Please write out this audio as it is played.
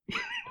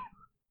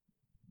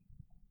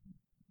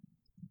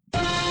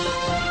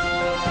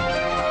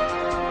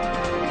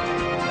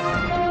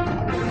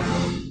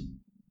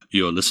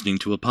You're listening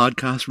to a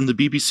podcast from the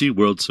BBC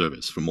World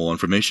Service. For more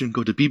information,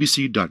 go to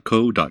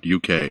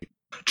bbc.co.uk.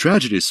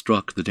 Tragedy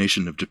struck the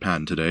nation of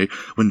Japan today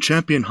when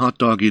champion hot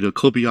dog eater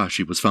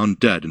Kobayashi was found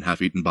dead and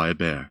half-eaten by a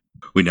bear.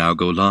 We now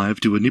go live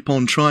to a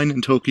Nippon shrine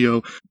in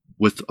Tokyo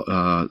with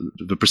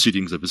the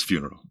proceedings of his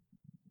funeral.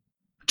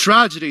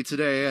 Tragedy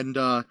today, and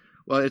well,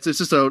 it's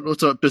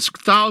there's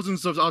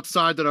thousands of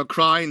outside that are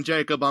crying.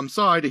 Jacob, I'm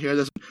sorry to hear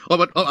this.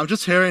 I'm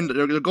just hearing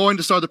they're going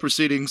to start the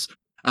proceedings,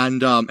 and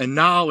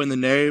now in the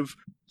nave.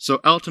 So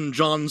Elton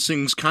John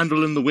sings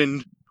 "Candle in the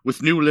Wind"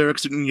 with new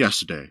lyrics written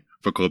yesterday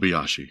for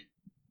Kobayashi.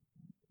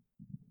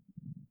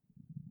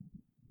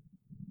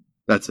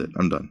 That's it.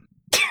 I'm done.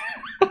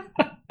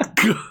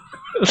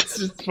 Let's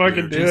just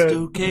fucking do just it.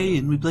 okay,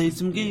 and we play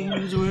some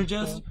games. We're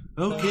just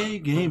okay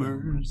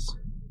gamers.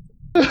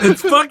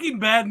 It's fucking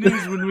bad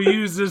news when we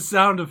use this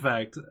sound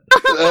effect.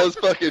 That was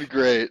fucking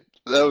great.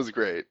 That was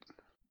great.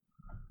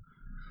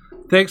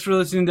 Thanks for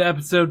listening to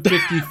episode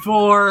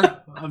 54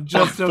 of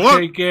Just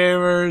Okay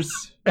Gamers.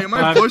 Hey,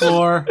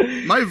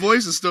 my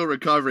voice is still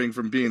recovering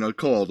from being a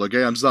cold.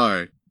 Okay, I'm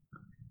sorry.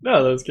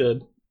 No, that was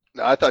good.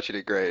 No, I thought you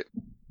did great.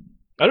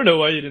 I don't know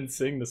why you didn't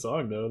sing the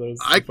song, though. That was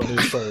the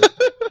funniest part.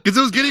 Because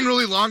it was getting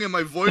really long and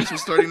my voice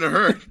was starting to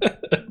hurt.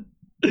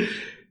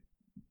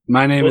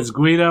 My name is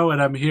Guido,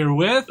 and I'm here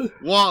with...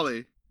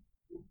 Wally.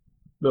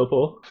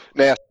 Millpool.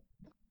 Matt.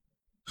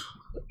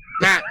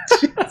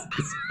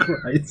 Jesus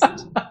Christ.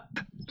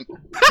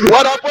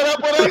 What up,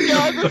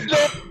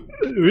 guys?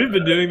 We've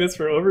been doing this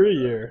for over a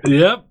year.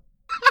 Yep.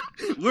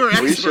 We're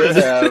We experts. should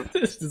have.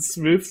 It's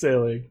smooth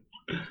sailing.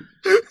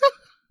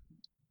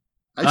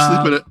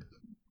 I sleep in it.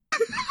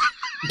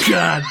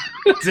 God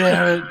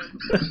damn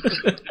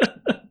it.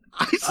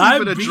 I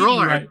sleep in a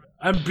drawer.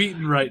 I'm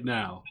beaten right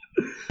now.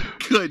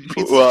 Good.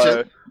 Piece of Why?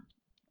 shit.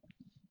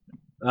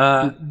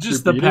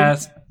 Just You're the beating?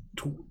 past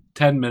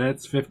 10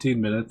 minutes,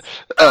 15 minutes.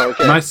 Oh,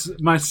 okay.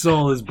 My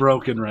soul is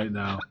broken right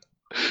now.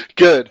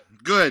 Good.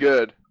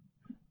 Good.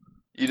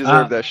 You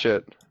deserve that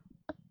shit.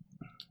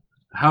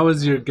 How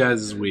was your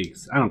guys'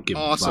 weeks? I don't give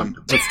Awesome. a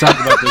fuck. Let's talk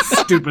about this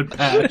stupid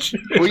patch.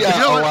 We got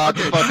You know a what? lot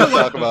Okay, to fucking you know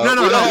what? talk about.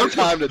 No, we don't we're- have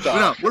time to talk.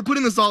 No, we're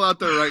putting this all out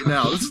there right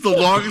now. This is the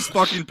longest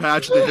fucking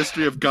patch in the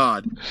history of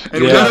God.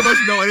 And Yeah. none of us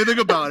know anything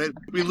about it.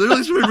 We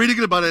literally started reading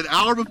it about an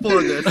hour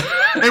before this,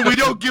 and we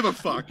don't give a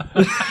fuck.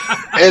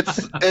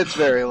 It's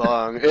very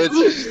long.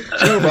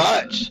 It's too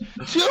much.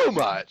 Too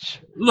much.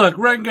 Look,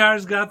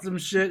 Rengar's got some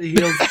shit.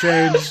 Heels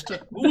changed.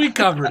 We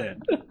covered it.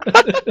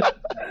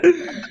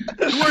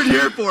 We weren't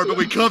here for it, but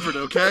we covered it,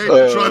 okay?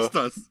 Trust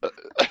us.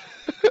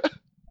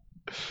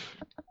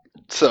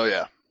 So,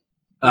 yeah.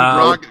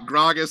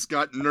 Gragas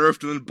got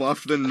nerfed and then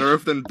buffed, then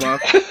nerfed and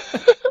buffed.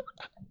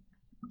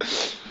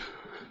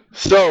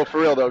 So, for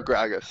real though,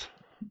 Gragas.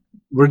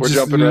 We're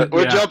jumping right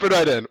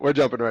in. We're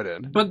jumping right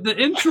in. But the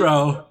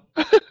intro,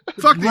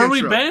 Fuck the where we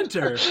intro.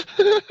 banter.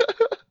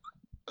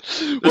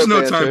 There's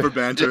no time for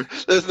banter.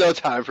 There's no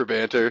time for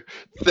banter.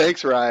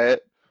 Thanks,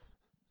 Riot.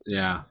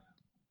 Yeah.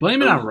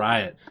 Blame it on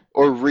Riot.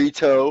 Or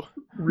Rito.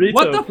 Rito,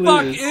 What the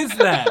fuck please. is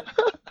that?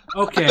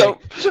 Okay,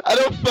 I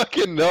don't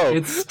fucking know.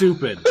 it's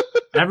stupid.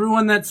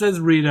 Everyone that says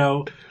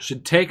Rito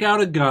should take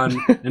out a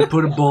gun and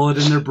put a bullet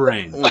in their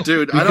brain. Well,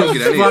 dude, I don't Because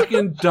get it's any.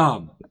 fucking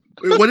dumb.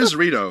 Wait, what is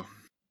Rito?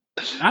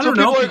 I So don't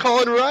know. people are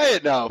calling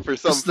Riot now for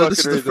some fucking This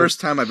is the reason. first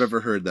time I've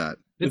ever heard that.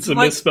 It's It's a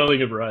like,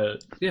 misspelling of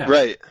Riot. yeah.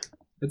 Right.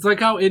 It's like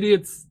how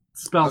idiots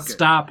spell Okay.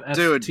 stop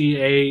Dude.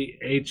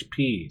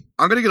 STAHP.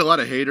 I'm gonna get a lot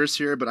of haters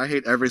here, but I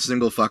hate every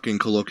single fucking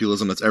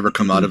colloquialism that's ever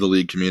come out of the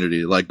League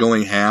community. Like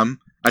going ham.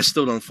 I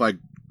still don't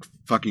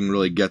fucking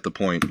really get the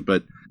point,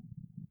 but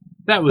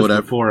That was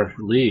Whatever. before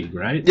League,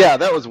 right? Yeah,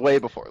 that was way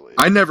before League.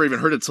 I never even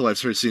heard it till I've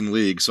started seeing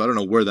League, so I don't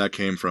know where that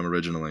came from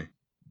originally.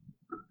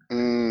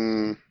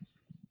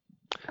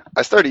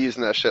 I started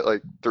using that shit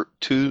like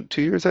 2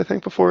 years, I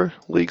think, before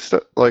League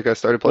like I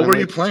started What playing. were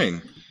you League.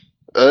 playing?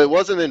 It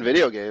wasn't in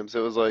video games. It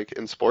was like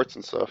in sports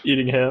and stuff.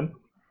 Eating ham.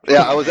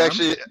 Yeah, I was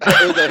actually.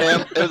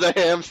 It was a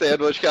ham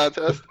sandwich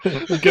contest.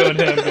 Going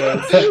ham,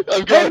 guys.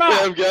 I'm going Mom!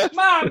 ham, guys.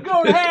 Mom,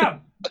 go to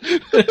ham!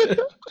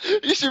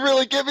 You should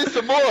really give me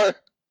some more.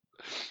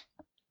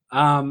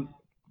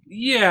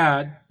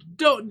 Yeah.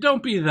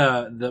 Don't be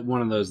the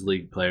one of those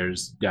League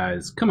players,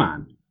 guys. Come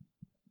on.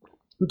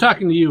 I'm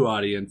talking to you,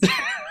 audience.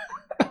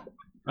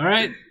 All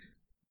right?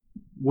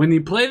 When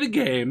you play the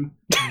game,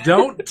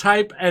 don't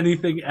type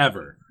anything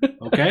ever.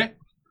 Okay?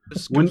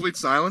 Just complete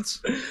silence?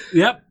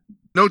 Yep.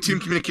 No team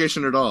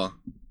communication at all.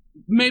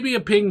 Maybe a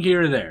ping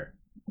here or there.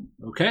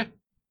 Okay?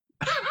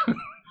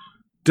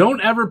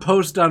 Don't ever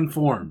post on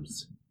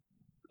forums.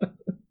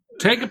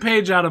 Take a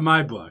page out of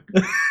my book.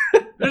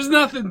 There's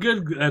nothing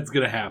good that's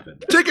going to happen.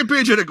 Take a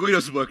page out of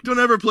Guido's book. Don't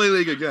ever play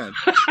League again.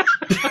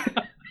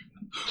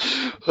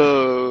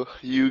 Oh,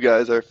 you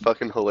guys are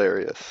fucking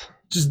hilarious.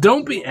 Just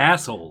don't be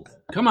assholes.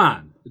 Come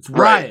on. It's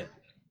Right.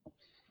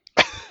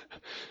 Riot.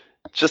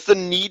 Just the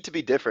need to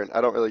be different.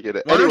 I don't really get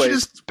it. Why don't you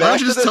Anyways, just back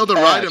to this tell the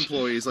Riot patch.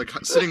 employees, like,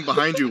 sitting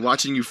behind you,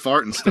 watching you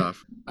fart and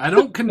stuff? I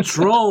don't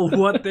control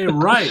what they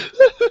write.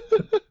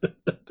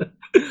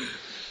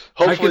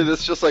 Hopefully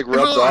this just like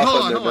rubs off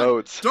on their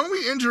notes. Don't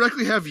we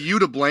indirectly have you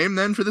to blame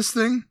then for this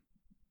thing?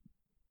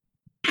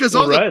 Because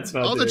Well, all Riot's the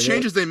not doing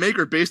changes they make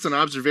are based on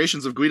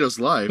observations of Guido's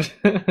live.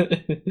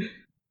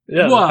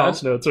 Yeah, Well- the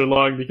patch notes are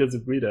long because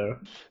of Guido.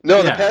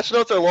 No, the Yeah. patch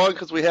notes are long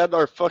because we had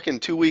our fucking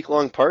 2-week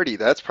long party.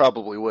 That's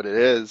probably what it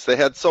is. They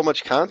had so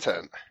much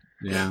content.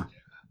 Yeah.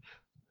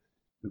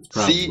 That's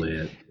probably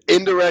it.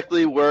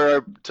 Indirectly,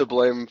 we're to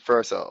blame for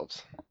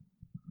ourselves.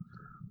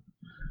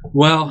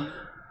 Well,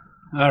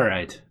 all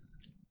right.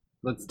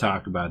 Let's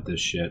talk about this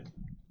shit.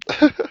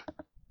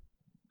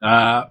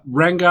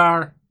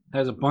 Rengar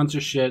has a bunch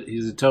of shit.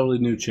 He's a totally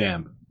new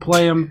champ.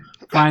 Play him,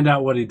 find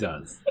out what he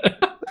does.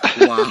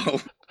 Wow.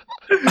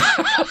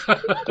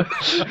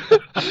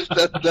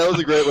 that was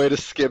a great way to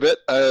skip it.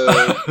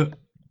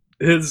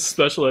 His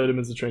special item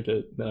is a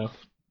trinket now.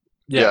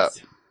 Yes.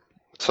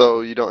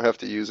 So you don't have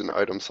to use an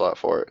item slot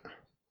for it.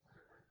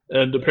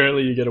 And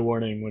apparently you get a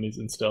warning when he's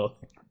in stealth.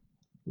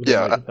 With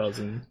Yeah. like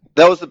 1,000.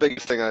 That was the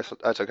biggest thing I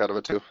took out of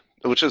it too,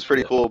 which is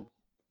pretty cool,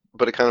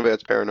 but it kind of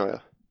adds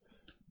paranoia.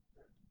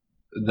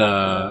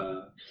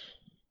 The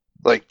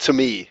Like, to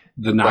me.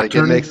 Like, it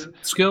nocturne makes-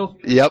 skill?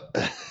 Yep.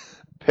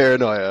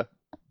 Paranoia.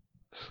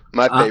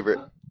 My favorite.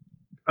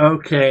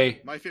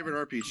 Okay. My favorite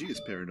RPG is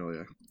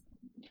Paranoia.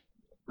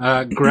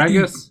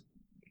 Gragas?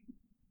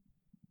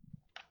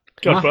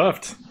 Got Huh?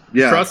 buffed.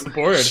 Yeah. Across the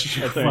board, I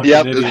think. Fucking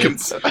Yep.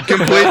 idiots.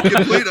 Complete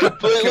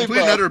Completely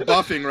utter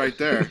buffing right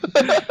there.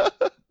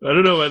 I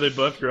don't know why they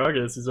buffed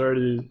Gragas. He's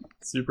already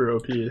super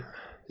OP.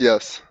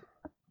 Yes.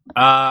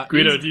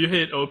 Guido, do you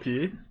hate OP?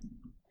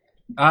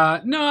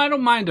 No, I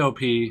don't mind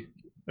OP.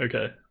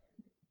 Okay.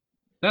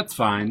 That's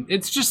fine.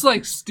 It's just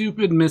like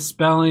stupid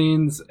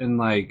misspellings and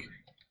like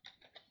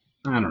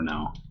I don't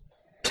know.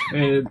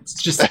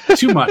 It's just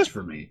too much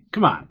for me.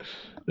 Come on.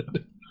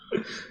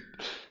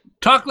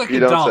 Talk like You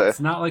don't adults,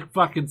 say. not like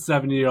fucking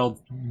 70-year-old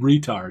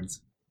retards.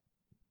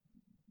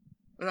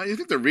 You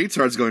think the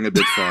retard's going a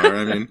bit far.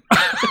 I mean,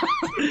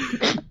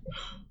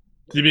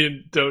 Do you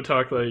mean don't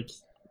talk like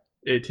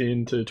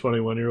 18 to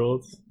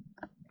 21-year-olds?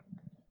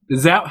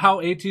 Is that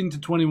how 18 to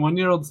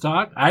 21-year-olds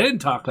talk? I didn't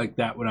talk like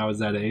that when I was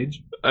that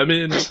age. I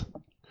mean,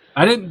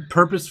 I didn't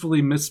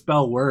purposefully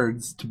misspell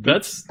words.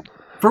 that's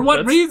For what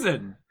that's-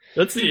 reason?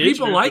 the Do age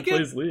people group like that it?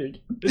 plays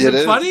League. Is It it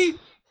is. funny?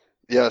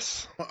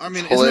 Yes. well, I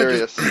mean, It's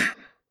hilarious. Isn't it just,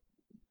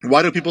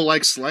 why do people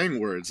like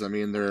slang words? I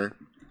mean, they're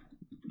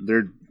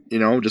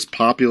just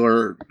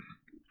popular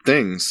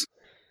things.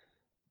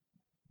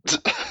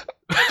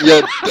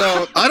 Yeah,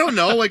 don't. I don't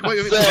know. Like, why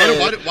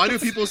Say do, why do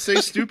people say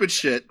stupid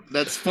shit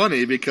that's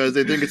funny because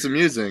they think it's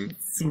amusing?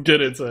 Some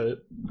good insight.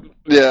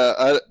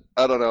 Yeah,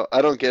 I don't know.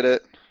 I don't get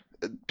it.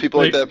 People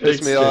like that piss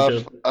Thanks, me off.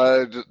 Jacob.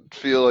 I just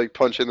feel like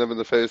punching them in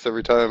the face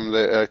every time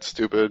they act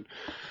stupid.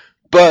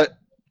 But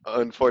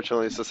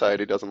unfortunately,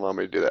 society doesn't allow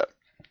me to do that.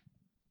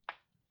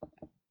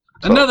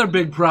 So- Another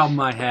big problem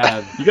I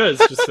have. You guys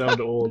just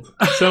sound old.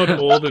 You sound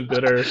old and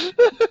bitter.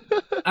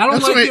 I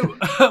don't That's like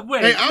right. it.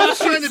 Wait, Hey, I was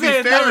trying to be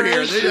say fair another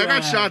here. issue I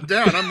got have. shot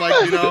down. I'm like,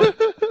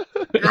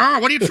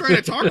 what are you trying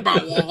to talk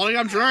about, Wally?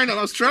 I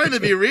was trying to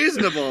be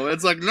reasonable.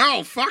 It's like,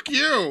 no, fuck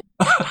you.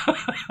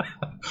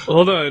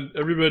 Hold on,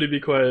 everybody be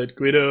quiet.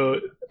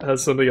 Guido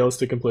has something else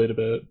to complain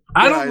about.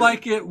 I Yeah, don't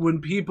like it when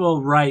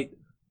people write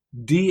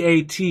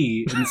DAT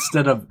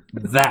instead of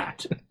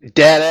that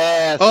Dead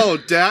ass. Oh,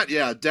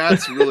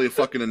 that's really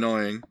fucking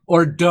annoying.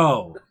 or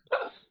dough.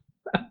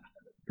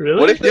 Really?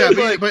 What if Yeah,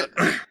 there's but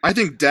I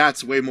think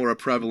that's way more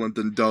prevalent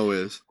than dough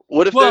is.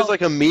 what if Well- there's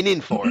like a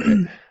meaning for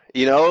it?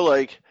 You know,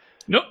 like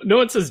No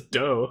one says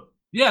dough.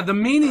 Yeah, the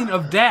meaning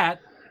of that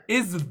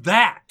is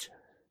that.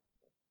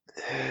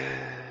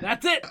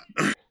 That's it.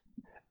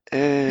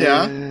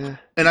 Yeah.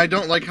 And I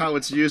don't like how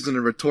it's used in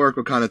a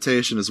rhetorical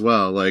connotation as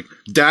well. Like,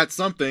 dat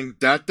something,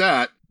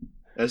 dat.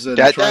 As in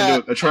Dat,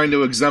 trying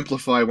to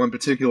exemplify one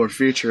particular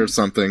feature of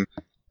something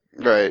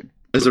Right.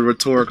 as a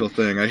rhetorical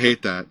thing. I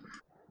hate that.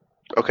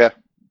 Okay.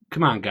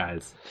 Come on,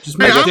 guys. Just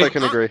I make guess I'm- I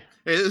can agree.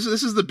 Hey, this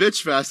is the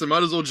bitch fest. I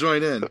might as well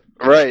join in.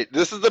 Right.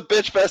 This is the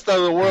bitch fest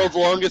on the world's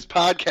longest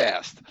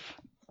podcast.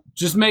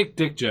 just make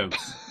dick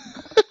jokes.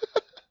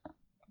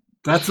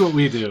 That's what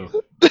we do.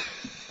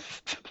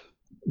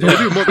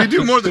 We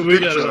do more than We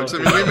dick got it jokes. I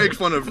all. mean, we make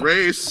fun of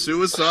race,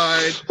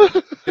 suicide,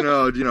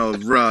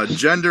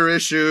 gender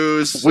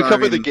issues. We I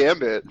cover the mean,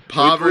 gambit.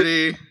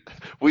 poverty.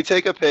 We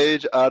take a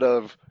page out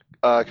of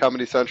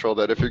Comedy Central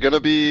that if you're going to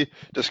be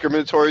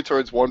discriminatory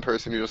towards one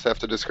person, you just have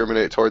to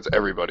discriminate towards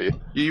everybody.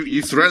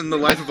 You threaten the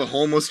life of a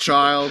homeless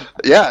child.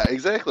 Yeah,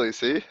 exactly.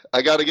 See?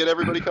 I got to get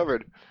everybody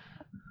covered.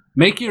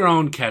 Make your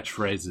own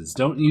catchphrases.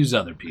 Don't use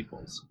other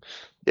people's.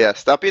 Yeah,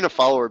 stop being a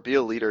follower. Be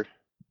a leader.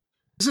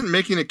 Isn't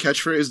making a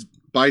catchphrase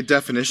by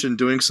definition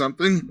doing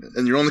something,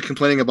 and you're only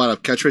complaining about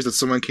a catchphrase that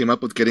someone came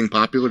up with getting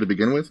popular to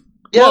begin with?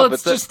 Yeah, well, but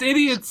it's just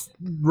idiots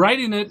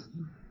writing it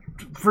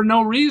for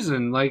no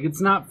reason. Like,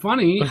 it's not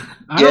funny.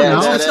 I don't Yeah,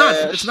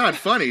 know. It's not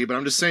funny, but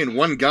I'm just saying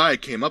one guy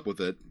came up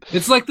with it.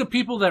 It's like the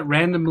people that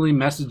randomly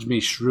message me I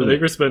think Shroom.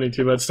 we're spending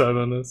too much time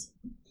on this.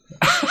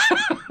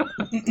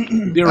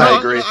 You're I right.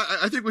 agree.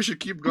 I think we should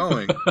keep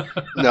going.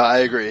 No, I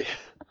agree.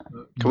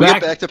 Can we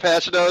get back to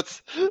patch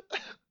notes?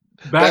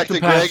 Back to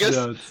patch Gragas?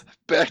 notes.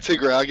 Back to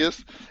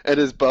Gragas and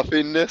his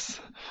buffingness.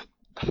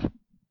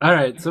 All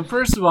right. So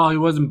first of all, he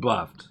wasn't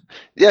buffed.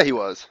 Yeah, he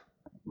was.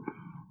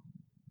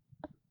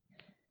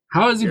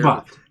 How is he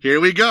buffed? Here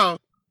we go.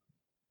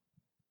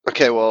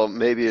 Okay, well,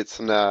 maybe it's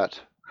not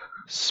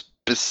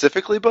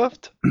specifically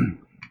buffed,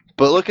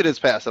 but look at his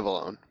passive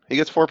alone. He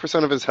gets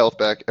 4% of his health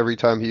back every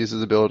time he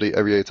uses ability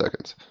every 8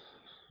 seconds.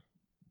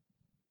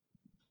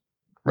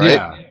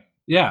 Right?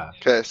 Yeah.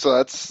 Okay, so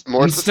that's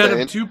more Instead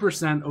sustained. of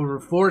 2% over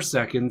 4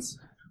 seconds,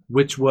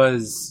 which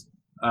was,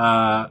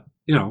 I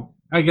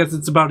guess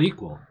it's about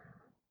equal.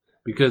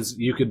 Because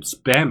you could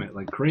spam it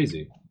like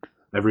crazy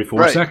every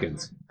 4 Right.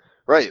 seconds.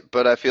 Right,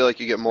 but I feel like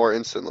you get more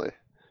instantly.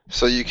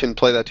 So you can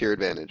play that to your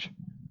advantage.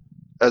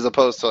 As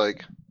opposed to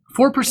like,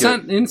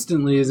 4%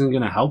 instantly isn't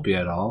going to help you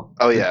at all.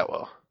 oh yeah,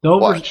 well, The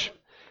over-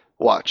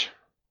 watch.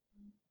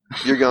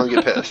 You're going to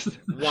get pissed.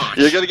 Watch.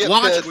 You're going to get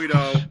Watch, pissed.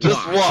 Guido.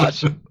 Just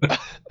watch.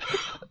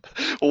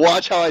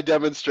 Watch how I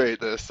demonstrate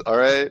this, all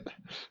right?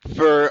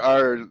 For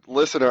our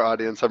listener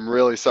audience, I'm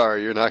really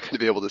sorry you're not going to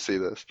be able to see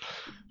this.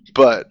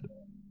 But,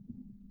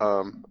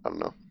 I don't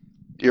know.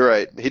 You're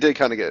right. He did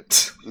kind of get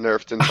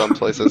nerfed in some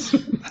places.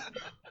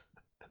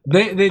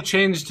 They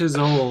changed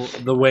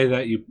the way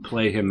that you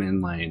play him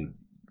in lane,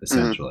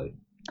 essentially.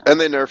 And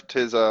they nerfed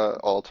his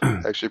ult,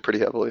 actually, pretty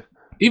heavily.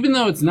 Even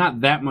though it's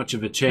not that much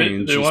of a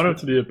change. They want him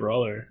to be a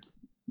brawler.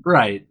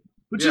 Right.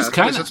 Which is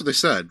kind That's of... what they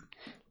said.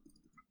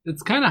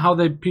 It's kind of how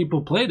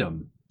people played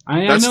him.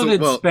 I That's know the-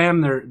 they'd well-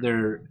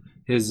 spam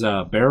his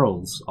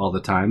barrels all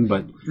the time,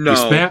 but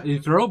No. you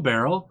throw a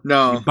barrel,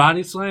 No. you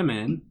body slam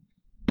in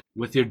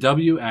with your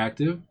W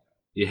active,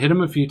 you hit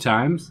him a few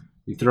times,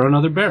 you throw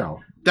another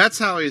barrel. That's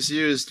how he's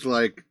used,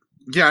 like...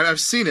 Yeah, I've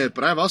seen it,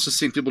 but I've also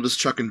seen people just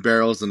chucking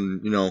barrels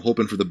and,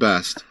 hoping for the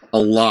best. A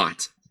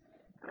lot.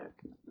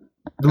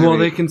 Well, mean-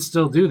 they can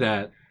still do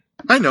that.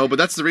 I know, but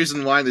that's the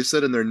reason why they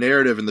said in their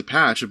narrative in the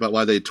patch about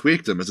why they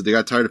tweaked them, is that they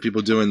got tired of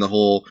people doing the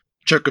whole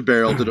check a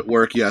barrel, did it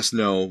work, yes,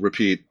 no,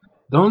 repeat.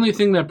 The only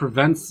thing that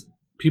prevents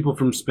people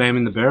from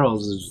spamming the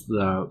barrels is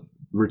the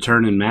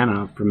return in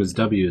mana from his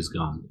W is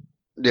gone.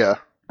 Yeah.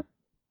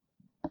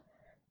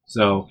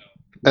 So,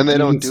 And they You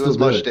don't can do still as do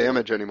much it.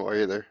 damage anymore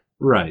either.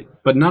 right.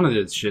 But none of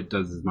this shit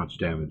does as much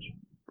damage.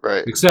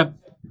 Right. Except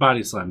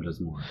body slam does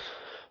more.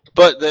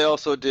 But they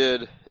also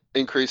did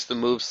increase the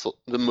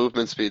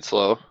movement speed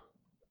slow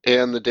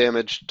and the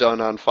damage done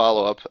on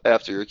follow-up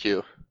after your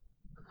Q.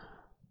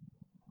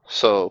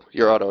 So,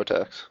 your auto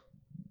attacks.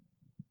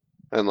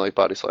 And like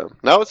body slam.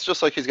 Now it's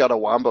just like he's got a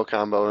wombo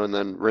combo and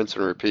then rinse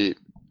and repeat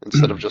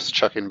instead of just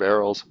chucking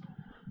barrels.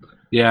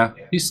 Yeah,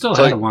 he still It's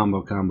had like- a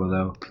wombo combo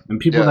though, and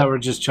people Yeah. that were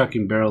just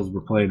chucking barrels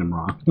were playing him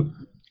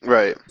wrong.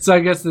 Right. So I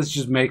guess this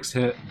just makes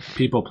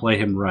people play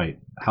him right,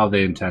 how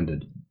they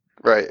intended.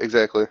 Right,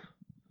 exactly.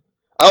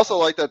 I also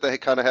like that they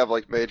kind of have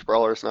like mage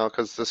brawlers now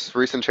because this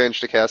recent change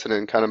to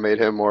Kassadin kind of made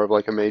him more of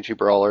like a magey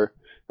brawler,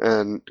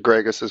 and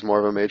Gragas is more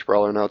of a mage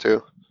brawler now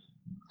too.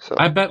 So,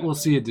 I bet we'll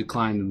see a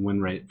decline in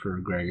win rate for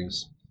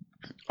Gragas.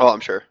 oh, I'm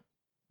sure.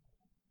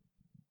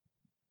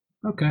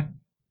 Okay,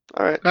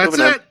 All right, That's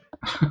moving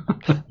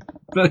it!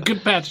 but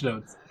good patch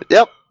notes. on.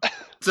 Yep.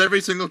 It's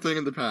every single thing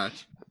in the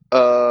patch.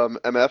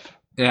 MF.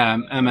 Yeah,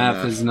 MF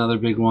Yeah. is another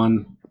big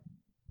one.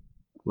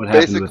 What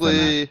happened with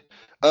MF?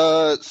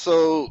 Basically,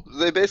 so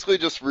they basically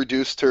just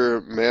reduced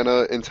her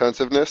mana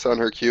intensiveness on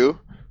her Q,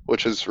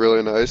 which is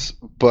really nice,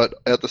 but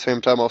at the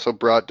same time also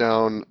brought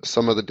down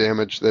some of the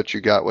damage that you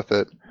got with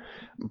it,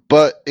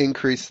 but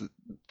increased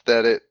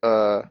the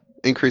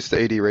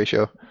AD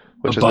ratio,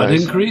 which A is butt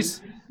nice.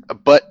 increase? A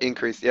butt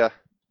increase, yeah.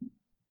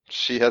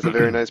 She has a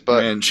very nice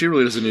butt. Man, she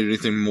really doesn't need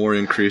anything more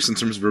increase in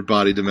terms of her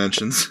body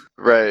dimensions.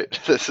 Right,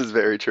 this is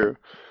very true.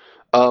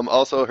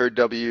 Also, her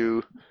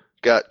W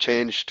got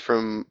changed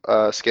from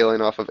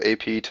scaling off of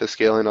AP to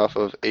scaling off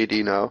of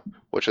AD now,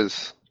 which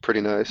is pretty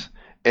nice.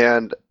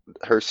 And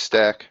her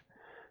stack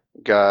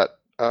got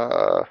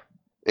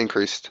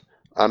increased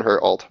on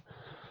her ult.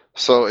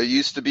 So it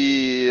used to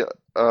be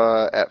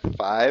at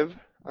 5,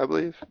 I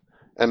believe,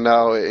 and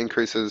now it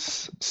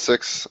increases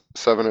 6,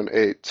 7, and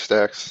 8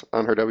 stacks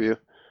on her W.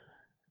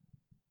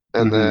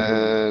 And Mhm.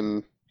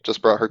 then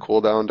just brought her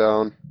cooldown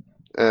down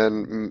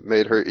and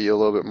made her E a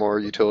little bit more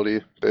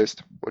utility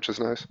based, which is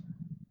nice.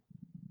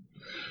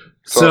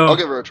 So I'll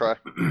give her a try.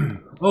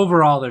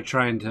 Overall, they're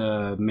trying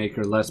to make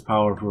her less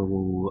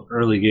powerful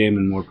early game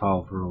and more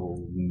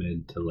powerful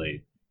mid to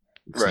late.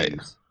 it Right.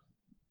 seems.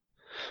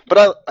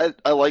 But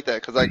I like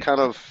that because I kind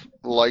of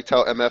liked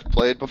how MF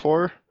played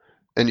before,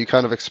 and you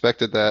kind of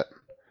expected that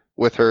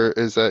with her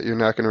is that you're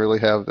not going to really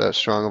have that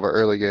strong of an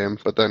early game,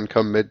 but then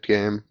come mid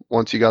game,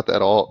 once you got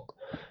that ult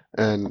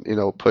and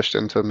pushed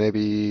into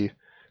maybe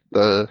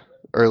the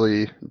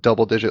early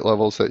double digit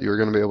levels, that you were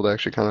going to be able to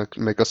actually kind of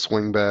make a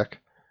swing back.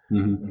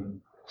 Mhm.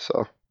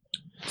 So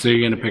So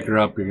you're gonna pick her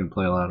up. You're gonna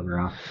play a lot of her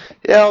out.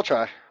 yeah, I'll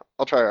try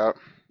her out.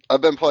 I've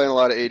been playing a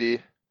lot of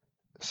AD,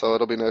 so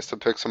it'll be nice to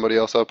pick somebody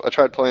else up. I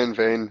tried playing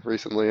Vayne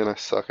recently, and I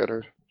suck at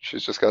her.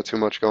 She's just got too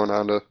much going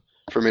on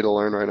for me to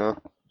learn right now.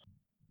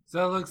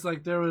 So it looks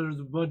like there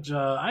was a bunch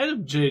of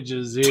item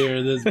changes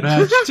here this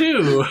patch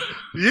too.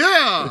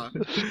 Yeah!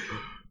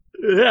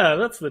 Yeah,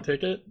 that's the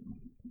ticket.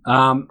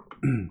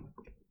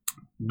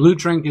 Blue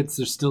trinkets,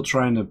 they're still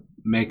trying to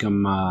make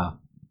them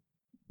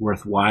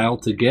worthwhile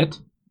to get,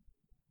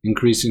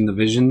 increasing the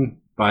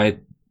vision by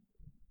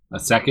a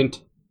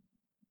second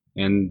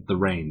and the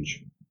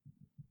range.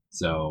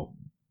 So,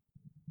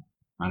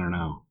 I don't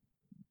know.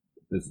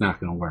 It's not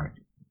going to work.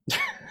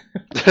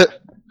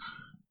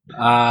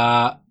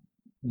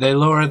 They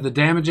lowered the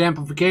damage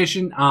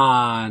amplification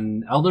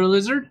on Elder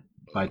Lizard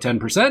by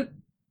 10%.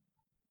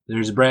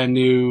 There's a brand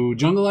new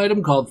jungle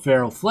item called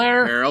Feral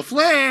Flare. Feral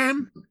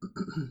Flame!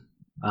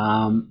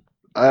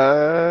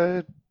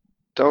 I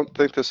don't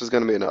think this is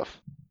going to be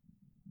enough.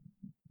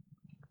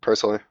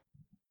 Personally.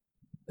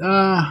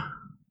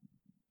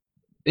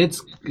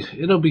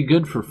 It'll be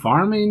good for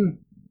farming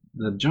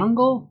the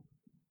jungle.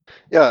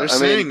 Yeah, They're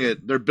saying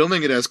it. They're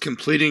building it as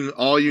completing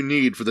all you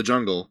need for the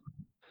jungle.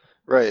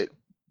 Right.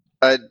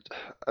 I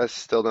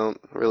still don't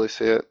really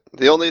see it.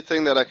 The only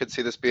thing that I could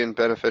see this being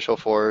beneficial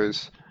for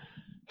is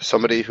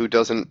somebody who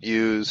doesn't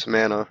use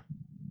mana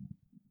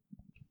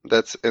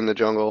that's in the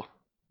jungle.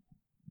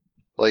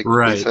 Like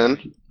Right. Lee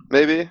Sin,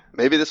 maybe?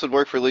 Maybe this would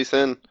work for Lee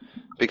Sin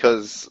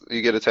because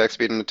you get attack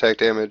speed and attack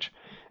damage,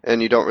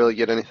 and you don't really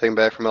get anything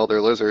back from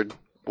Elder Lizard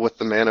with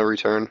the mana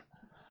return.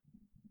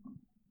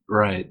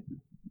 Right.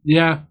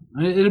 Yeah,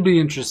 it'll be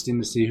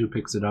interesting to see who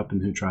picks it up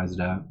and who tries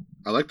it out.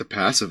 I like the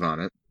passive on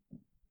it.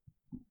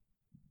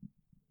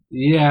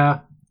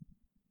 Yeah.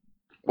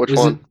 Which Is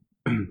one?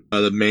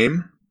 The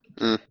MAME?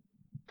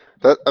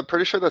 I'm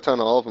pretty sure that's on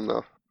all of them,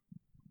 though.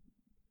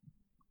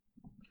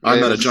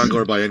 I'm not a Maybe.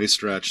 jungler by any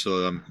stretch,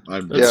 so I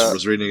Yeah.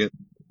 was reading it.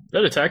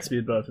 That attack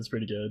speed buff is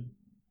pretty good.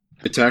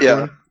 Attack Yeah.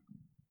 one? I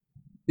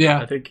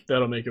Yeah, think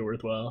that'll make it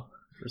worthwhile.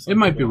 For some it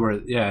might be people.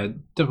 worth. Yeah,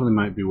 it definitely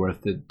might be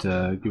worth it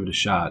to give it a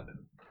shot.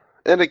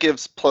 And it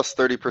gives plus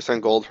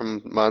 30% gold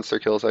from monster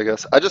kills, I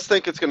guess. I just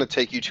think it's going to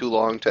take you too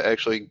long to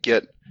actually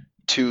get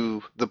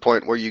to the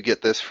point where you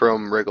get this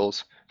from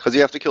Wriggles. Because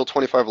you have to kill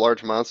 25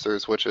 large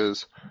monsters, which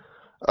is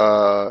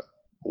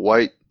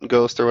white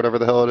ghost or whatever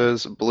the hell it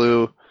is,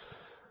 blue,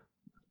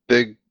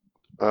 big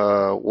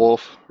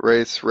wolf,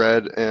 wraith,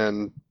 red,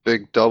 and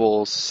big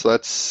doubles. So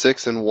that's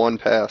 6 in one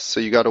pass. So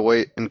you got to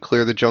wait and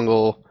clear the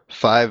jungle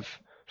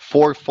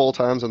 4 full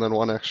times and then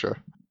 1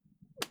 extra.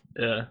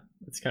 Yeah,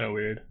 it's kind of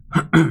weird.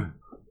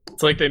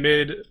 It's like they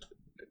made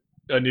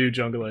a new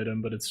jungle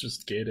item, but it's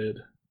just gated.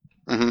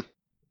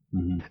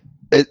 Mm-hmm.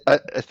 I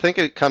think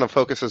it kind of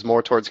focuses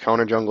more towards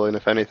counter jungling,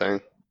 if anything.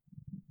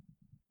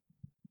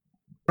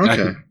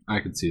 Okay. I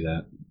could see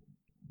that.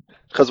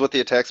 Because with the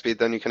attack speed,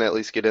 then you can at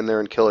least get in there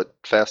and kill it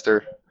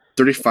faster.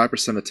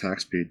 35%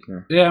 attack speed. Yeah.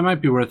 Yeah, it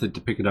might be worth it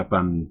to pick it up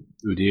on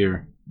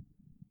Udyr.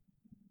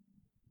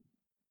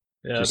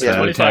 Yeah, Just but that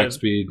 25 attack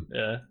speed.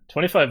 Yeah,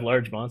 25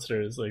 large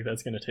monsters, like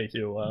that's gonna take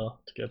you a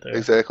while to get there.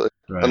 Exactly.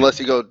 Right. Unless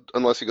you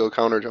go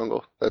counter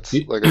jungle. That's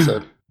Ye- like I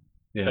said.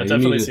 Yeah, That you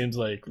definitely need seems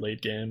like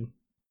late game.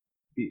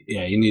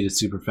 you need a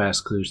super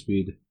fast clear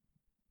speed.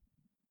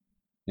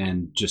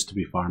 And just to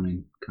be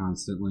farming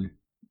constantly.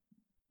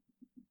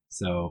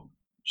 So,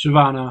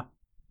 Shyvana,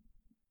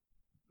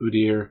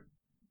 Udyr.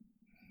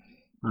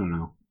 I don't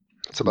know.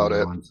 That's about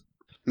it. Ones.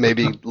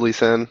 Maybe Lee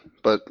Sin,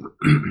 but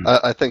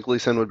I think Lee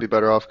Sin would be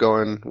better off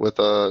going with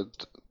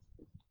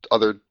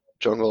other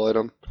jungle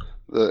item,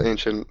 the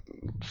Ancient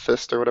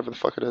Fist or whatever the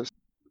fuck it is.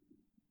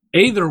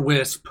 Aether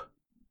Wisp.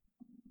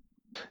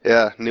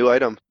 Yeah, new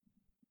item.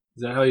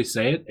 Is that how you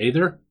say it?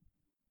 Aether?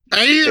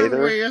 Hey there,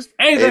 Aether? Wisp!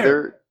 Hey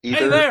there! Either.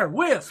 Hey there,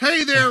 Wisp!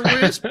 Hey there,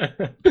 Wisp!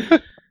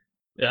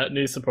 Yeah,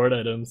 new support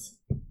items.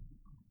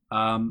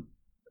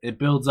 It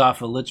builds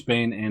off of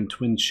Lichbane and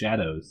Twin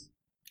Shadows.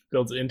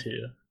 Builds into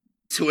you.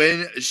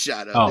 Twin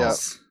Shadows. Oh. Yeah.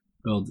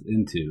 Builds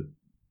into.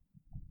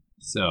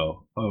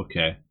 So,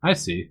 okay. I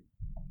see.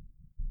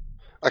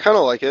 I kind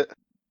of like it.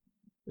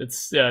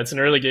 It's an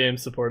early game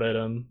support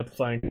item.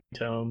 Amplifying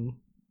Tome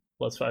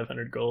plus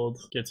 500 gold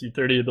gets you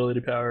 30 ability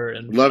power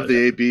and Love the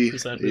AB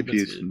 5%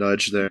 movement speed.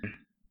 nudge there.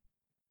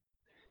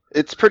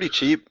 It's pretty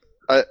cheap.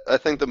 I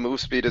think the move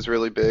speed is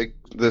really big.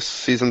 This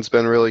season's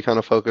been really kind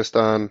of focused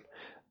on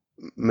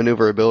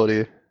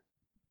maneuverability.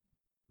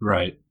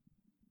 Right.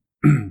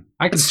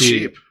 I could It's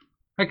see. cheap.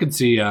 I could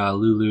see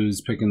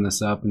Lulu's picking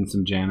this up and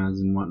some Jannas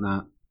and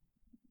whatnot.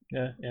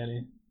 Yeah,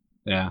 Annie.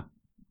 Yeah.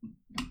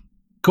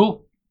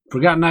 Cool.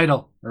 Forgotten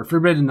Idol or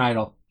Forbidden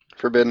Idol.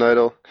 Forbidden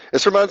Idol.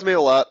 This reminds me a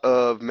lot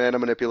of Mana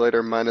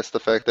Manipulator, minus the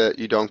fact that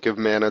you don't give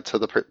mana to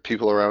the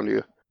people around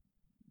you.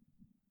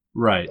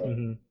 Right.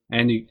 Hmm.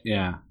 And you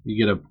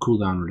get a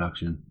cooldown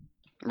reduction.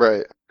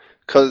 Right.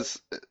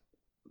 Because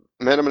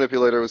Mana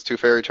Manipulator was 2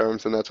 Fairy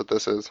Charms, and that's what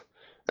this is.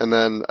 And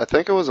then I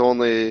think it was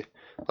only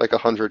like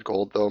 100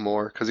 gold, though,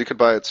 more, because you could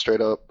buy it straight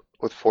up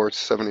with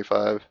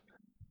 475.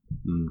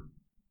 Hmm.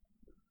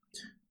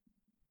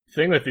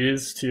 Thing with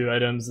these two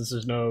items is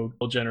there's no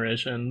gold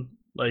generation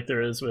like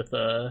there is with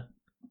the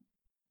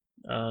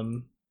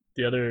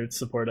other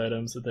support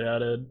items that they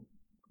added.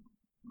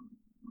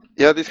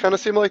 Yeah, these kind of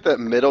seem like that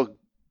middle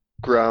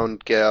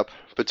ground gap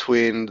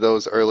between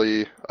those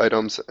early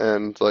items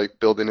and like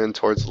building in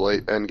towards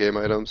late end game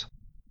items.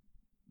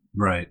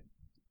 Right.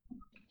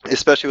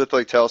 Especially with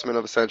like Talisman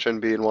of Ascension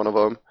being one of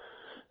them,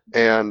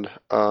 and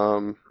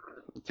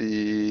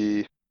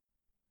the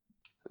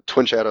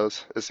Twin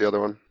Shadows is the other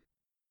one.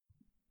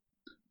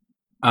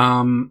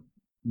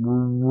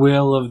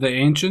 Will of the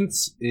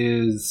Ancients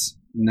is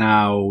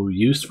now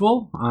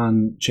useful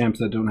on champs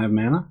that don't have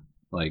mana,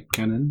 like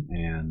Kennen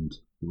and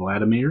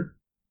Vladimir.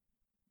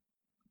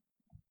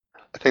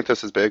 I think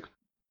this is big.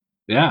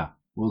 Yeah,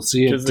 we'll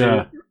see it.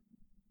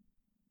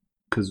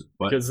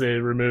 Because they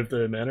removed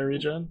the mana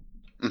regen.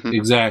 Mhm.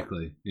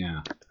 Exactly,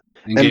 yeah,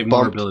 and And gave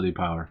more bumped- ability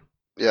power.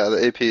 Yeah,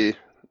 the AP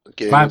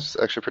game Five- is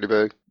actually pretty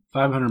big.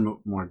 500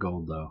 more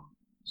gold though,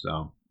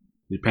 so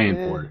you're paying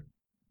for it.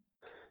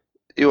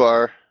 You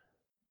are.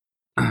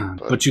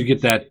 But you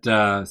get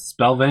that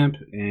spell vamp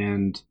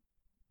and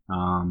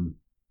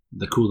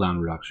the cooldown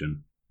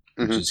reduction,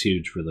 which Mhm. is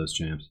huge for those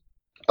champs.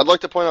 I'd like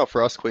to point out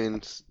Frost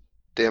Queen's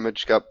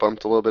damage got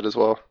bumped a little bit as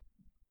well.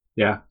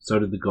 Yeah, so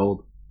did the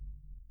gold.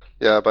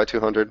 Yeah, by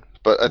 200.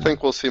 But I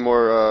think we'll see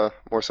more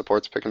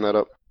supports picking that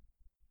up.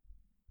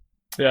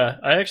 Yeah,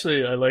 I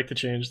like the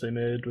change they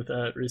made with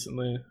that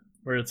recently,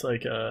 where it's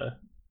like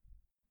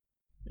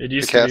it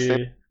used to be,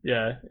 casting?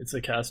 yeah, it's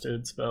a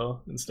casted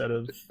spell instead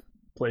of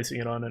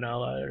placing it on an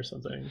ally or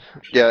something.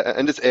 Yeah,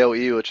 and it's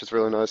AoE, which is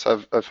really nice.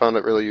 I've found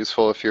it really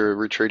useful if you're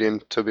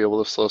retreating to be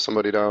able to slow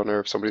somebody down or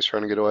if somebody's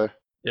trying to get away.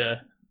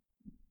 Yeah,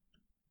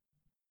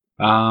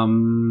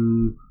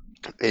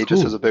 Aegis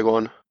Cool. is a big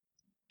one.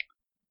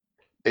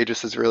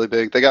 Aegis is really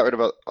big. They got rid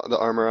of the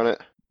armor on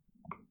it.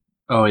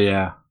 Oh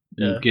yeah,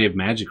 Yeah. It gave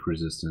magic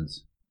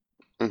resistance.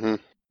 Hmm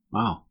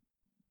Wow.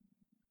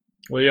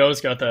 well, you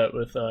always got that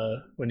with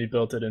when you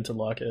built it into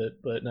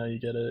Locket, but now you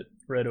get it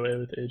right away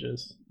with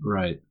Aegis.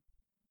 Right.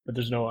 But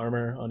there's no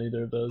armor on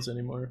either of those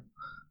anymore.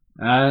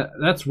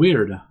 That's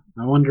weird.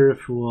 I wonder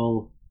if we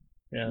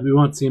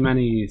won't see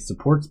many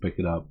supports pick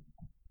it up.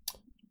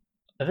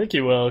 I think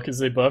you will, because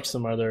they buffed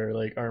some other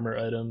like armor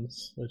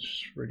items,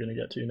 which we're gonna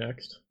get to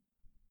next.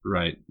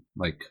 Right,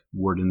 like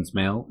Warden's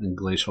Mail and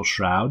Glacial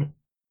Shroud.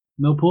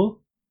 Millpool?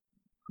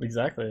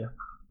 Exactly.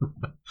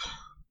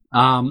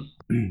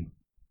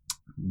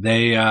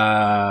 They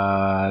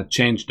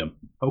changed them.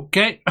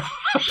 Okay.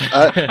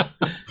 I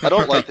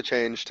don't like the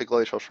change to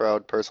Glacial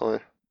Shroud, personally.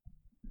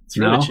 It's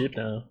really No? cheap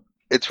now.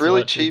 It's a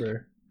really lot cheap,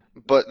 cheaper.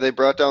 but they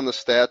brought down the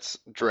stats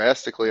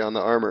drastically on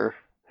the armor.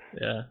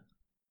 Yeah.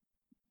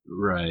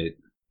 Right.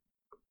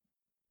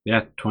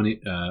 Yeah,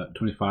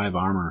 25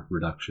 armor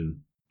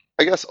reduction.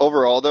 I guess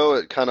overall, though,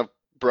 it kind of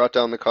brought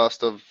down the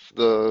cost of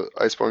the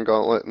Iceborne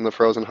Gauntlet and the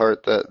Frozen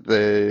Heart that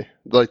they,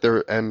 like,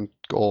 their end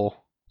goal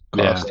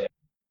cost. Yeah.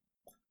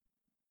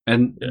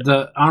 And Yeah.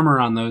 the armor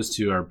on those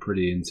two are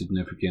pretty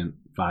insignificant.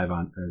 10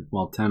 on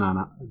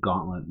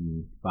Gauntlet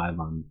and 5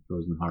 on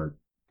Frozen Heart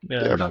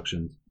Yeah.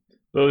 reductions.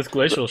 But with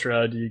Glacial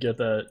Shroud, you get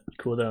that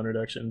cooldown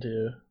reduction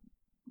too.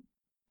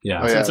 Yeah.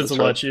 Oh, yeah, Since it's a that's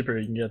lot right. cheaper,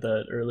 you can get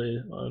that early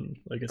on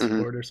like a Mhm.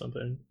 support or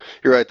something.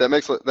 You're right. That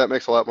makes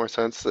a lot more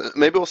sense.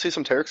 Maybe we'll see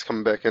some Terex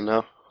coming back in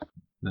now.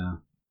 Yeah.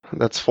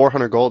 That's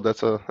 400 gold.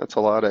 That's a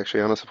lot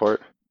actually on a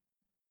support.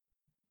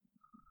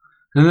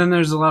 And then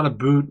there's a lot of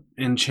boot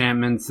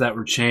enchantments that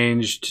were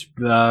changed.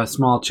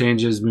 Small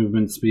changes,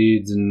 movement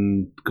speeds,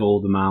 and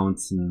gold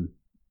amounts and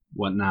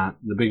whatnot.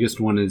 The biggest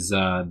one is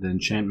the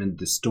enchantment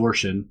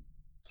Distortion.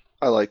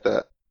 I like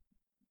that.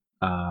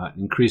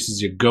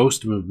 Increases your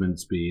ghost movement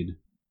speed.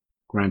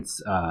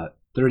 Grants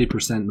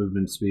 30%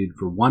 movement speed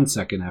for 1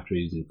 second after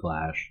using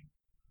Flash.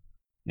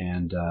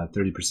 And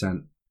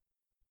 30%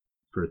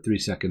 for 3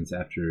 seconds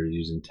after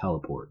using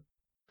Teleport.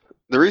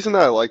 The reason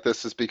that I like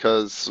this is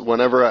because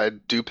whenever I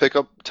do pick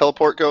up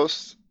Teleport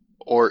Ghosts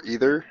or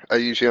either, I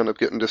usually end up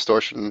getting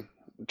Distortion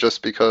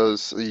just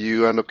because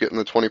you end up getting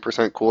the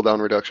 20%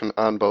 cooldown reduction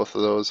on both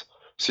of those.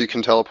 So you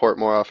can teleport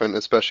more often,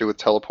 especially with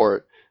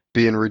Teleport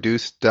being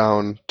reduced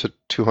down to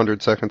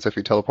 200 seconds if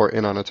you teleport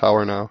in on a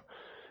tower now.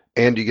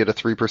 And you get a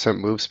 3%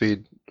 move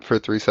speed for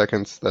 3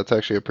 seconds. That's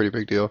actually a pretty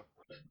big deal.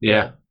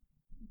 Yeah.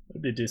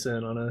 It'd be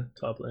decent on a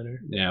top laner.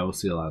 Yeah, we'll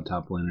see a lot of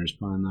top laners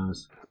playing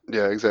those.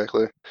 Yeah,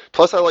 exactly.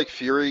 Plus, I like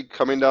Fury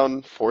coming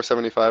down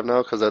 475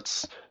 now because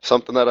that's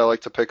something that I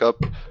like to pick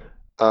up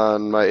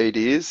on my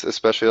ADs,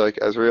 especially like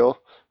Ezreal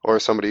or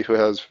somebody who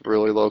has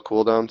really low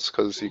cooldowns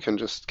because you can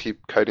just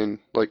keep kiting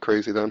like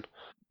crazy then.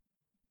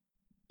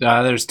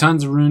 There's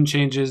tons of rune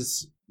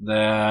changes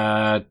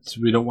that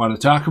we don't want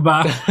to talk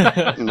about.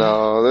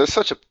 No,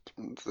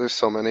 there's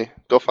so many.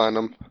 Go find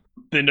them.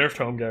 They nerfed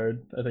Home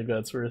Guard. I think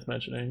that's worth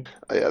mentioning.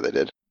 Oh, yeah, they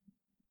did.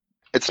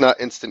 It's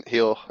not instant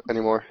heal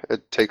anymore.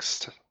 It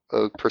takes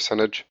a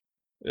percentage.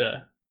 Yeah.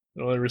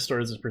 It only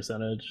restores a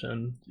percentage,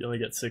 and you only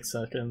get 6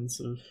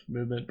 seconds of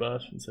movement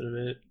buff instead of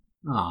 8.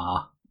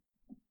 Aw.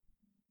 It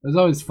was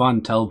always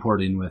fun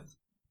teleporting with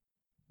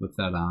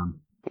that on.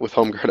 With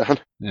Home Guard on.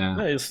 Yeah.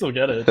 Yeah, you'll still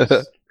get it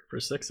just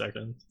for 6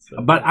 seconds.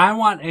 So. But I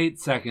want 8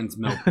 seconds,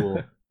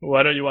 Millpool.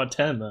 Why don't you want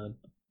 10 then?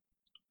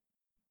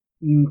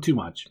 Too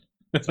much.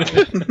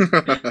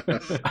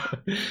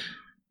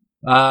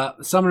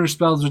 Summoner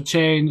spells would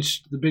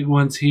change. The big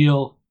ones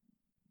heal.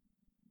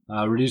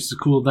 Reduce the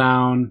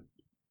cooldown.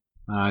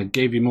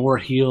 Gave you more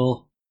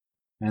heal.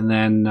 And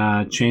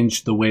then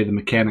changed the way the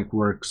mechanic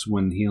works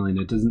when healing.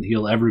 It doesn't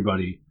heal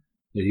everybody.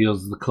 It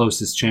heals the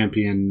closest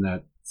champion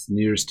that's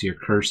nearest to your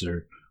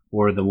cursor,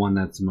 or the one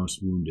that's most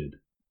wounded.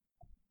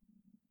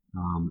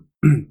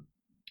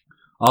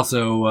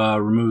 Also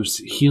removes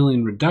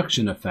healing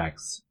reduction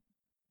effects.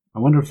 I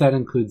wonder if that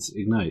includes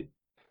Ignite.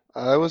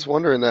 I was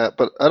wondering that,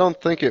 but I don't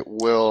think it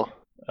will.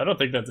 I don't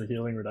think that's a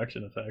healing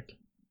reduction effect.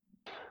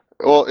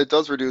 Well, it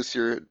does reduce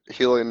your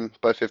healing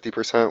by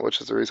 50%,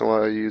 which is the reason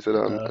why I use it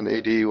on an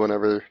AD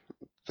whenever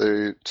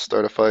they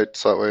start a fight,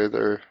 so that way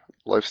their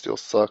lifesteal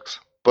sucks.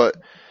 But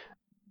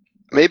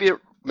maybe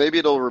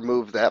it'll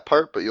remove that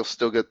part, but you'll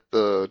still get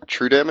the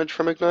true damage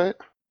from Ignite.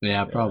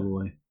 Yeah,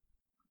 probably.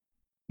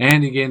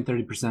 And you gain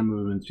 30%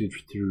 movement speed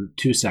through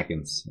 2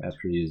 seconds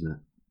after using it.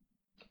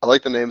 I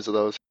like the names of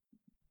those.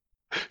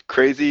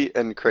 Crazy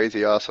and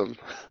Crazy Awesome.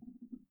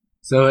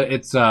 So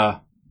it's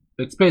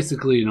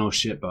basically no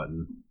shit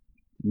button.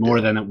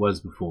 More than it was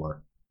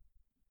before.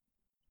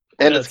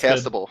 And Yeah, it's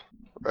it's castable,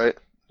 right?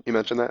 You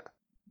mentioned that?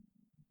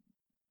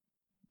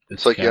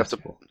 It's like you have to-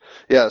 castable.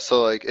 Yeah,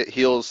 so like it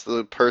heals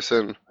the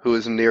person who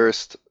is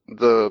nearest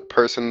the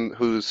person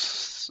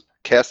who's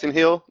casting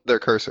heal, their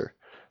cursor.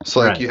 So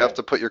like Right. you have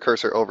to put your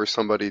cursor over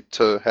somebody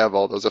to have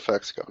all those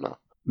effects go now.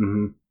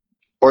 Mm-hmm.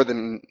 Or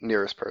the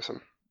nearest person.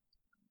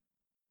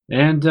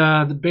 And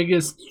the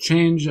biggest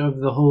change of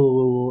the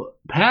whole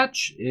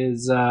patch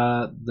is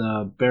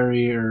the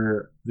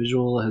barrier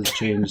visual has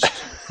changed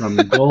from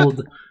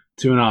gold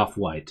to an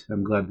off-white.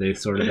 I'm glad they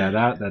sorted that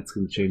out. That's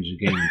going to change the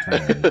game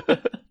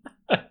entirely.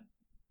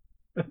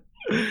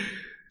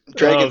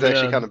 Dragon's Oh,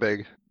 actually man. kind of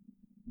big.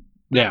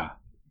 Yeah.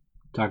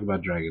 Talk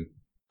about Dragon.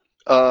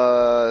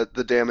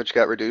 The damage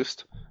got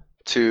reduced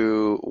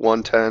to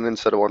 110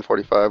 instead of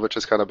 145, which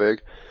is kind of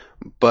big.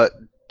 But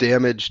they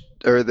changed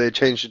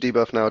the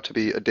debuff now to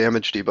be a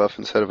damage debuff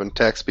instead of an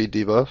attack speed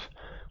debuff,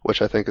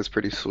 which I think is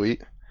pretty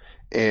sweet.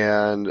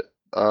 And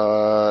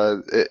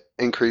it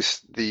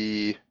increased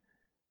the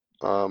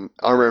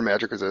armor and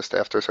magic resist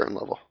after a certain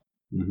level.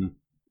 Mm-hmm.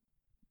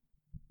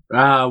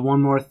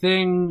 One more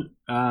thing.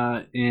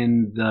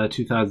 In the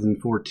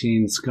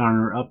 2014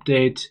 Skarner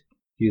update,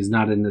 he is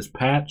not in this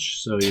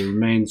patch, so he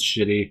remains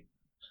shitty.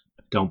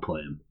 Don't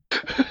play him.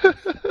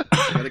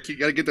 Gotta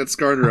get that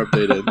Skarner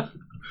updated.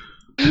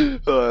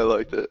 Oh, I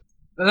liked it.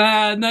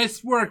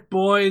 Nice work,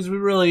 boys. We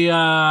really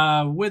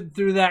went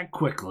through that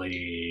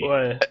quickly.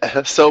 Boy,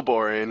 So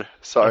boring.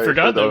 Sorry. I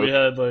forgot for that the- we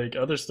had like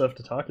other stuff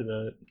to talk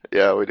about.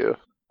 Yeah, we do.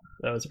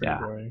 That was pretty Yeah.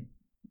 boring.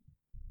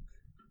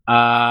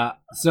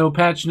 So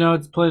patch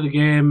notes, play the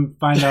game,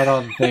 find out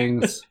all the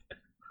things.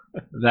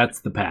 That's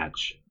the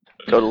patch.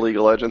 Go to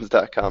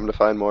LeagueOfLegends.com to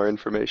find more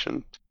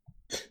information.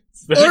 Is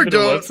that Or even a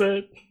don't.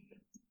 website?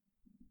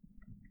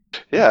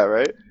 Yeah,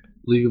 right?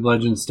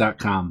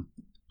 LeagueOfLegends.com.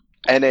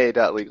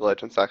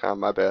 na.leagueoflegends.com,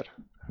 my bad.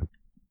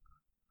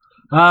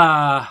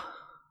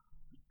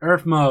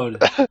 Earth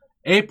mode.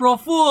 April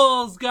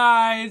Fools,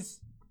 guys!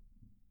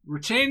 We're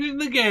changing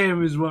the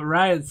game, is what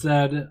Riot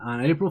said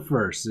on April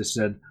 1st. They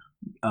said,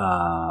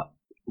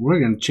 we're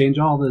going to change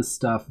all this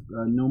stuff.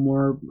 No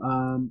more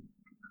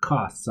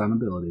costs on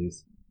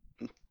abilities.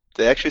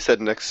 They actually said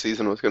next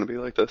season was going to be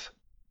like this,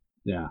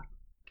 Yeah.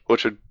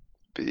 which would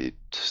be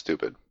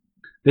stupid.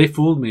 They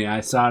fooled me.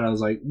 I saw it. I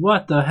was like,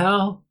 what the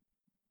hell?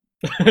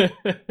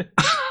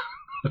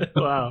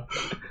 Wow.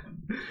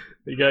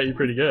 They got you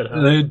pretty good,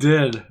 huh? They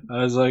did.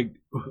 I was like,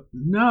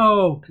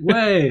 no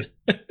way.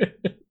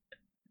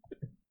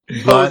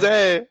 But,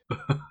 Jose!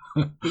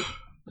 Did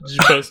you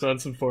post on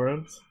some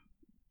forums?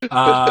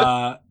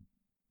 yeah,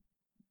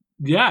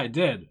 I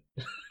did.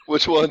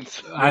 Which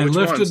ones? I Which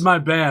lifted ones? my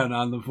ban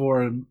on the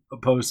forum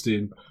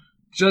posting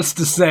just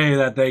to say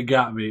that they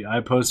got me. I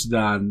posted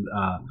on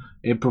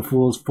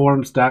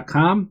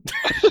AprilFoolsForums.com.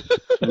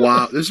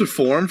 Wow, there's a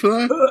forum for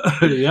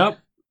that? Yep.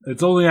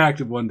 It's only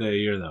active one day a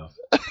year, though.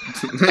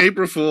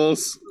 April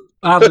Fools.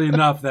 Oddly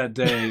enough, that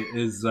day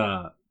is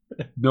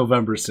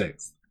November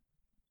 6th.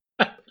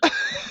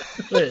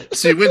 Wait.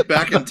 So you went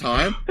back in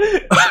time?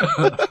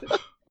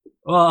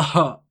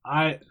 Well,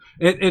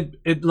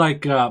 it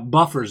like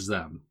buffers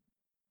them.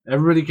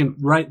 Everybody can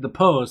write the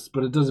post,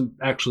 but it doesn't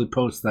actually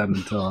post them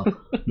until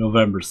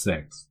November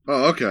 6th.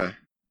 Oh, okay.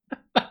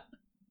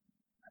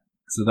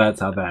 So that's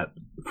how that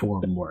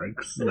forum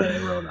works that I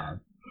wrote on.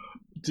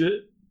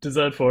 Does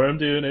that forum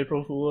do an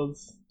April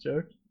Fool's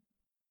joke?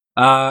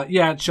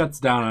 Yeah, it shuts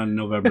down on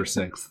November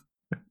 6th.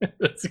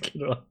 That's a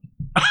good one.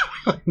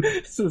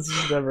 So it's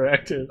just never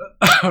active.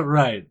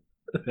 Right.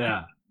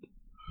 Yeah.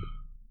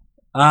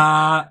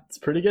 It's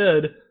pretty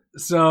good.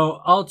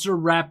 So ultra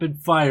rapid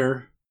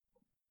fire.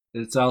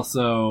 It's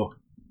also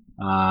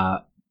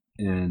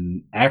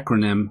an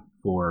acronym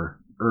for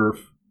ERF.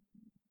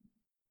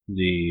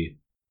 The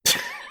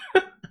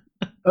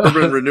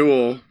Urban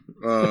Renewal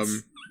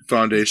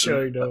Foundation.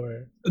 Going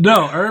nowhere.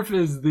 No, ERF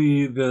is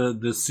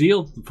the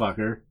seal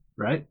fucker,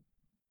 right?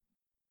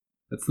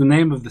 That's the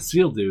name of the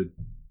seal dude.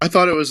 I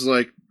thought it was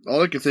like,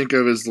 all I could think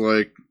of is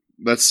like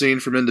that scene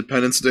from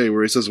Independence Day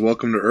where he says,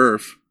 "Welcome to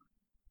Earth."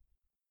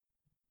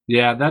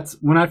 Yeah, that's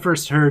when I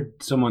first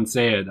heard someone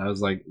say it. I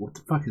was like, "What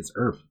the fuck is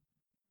Earth?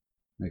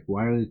 Like,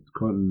 why are they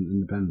quoting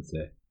Independence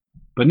Day?"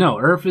 But no,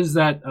 Earth is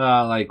that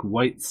like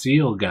white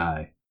seal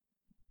guy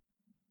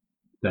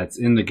that's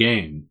in the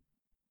game.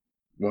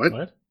 What?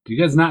 Do you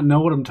guys not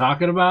know what I'm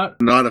talking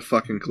about? Not a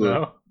fucking clue.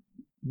 No.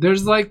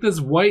 There's like this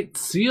white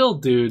seal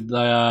dude.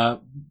 You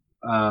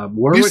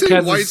Warwick say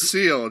has white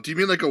seal. Do you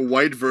mean like a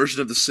white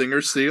version of the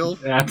singer seal?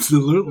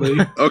 Absolutely.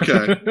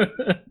 Okay.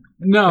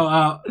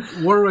 No,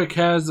 Warwick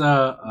has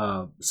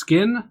a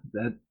skin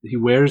that he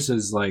wears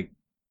as like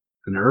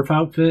an Earth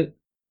outfit.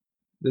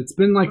 It's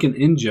been like an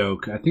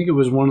in-joke. I think it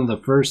was one of the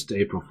first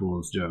April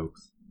Fool's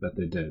jokes that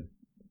they did.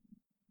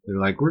 They're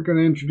like, we're going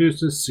to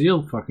introduce this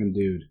seal fucking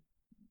dude.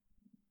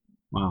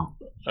 Wow.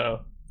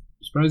 Oh.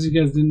 Surprised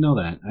you guys didn't know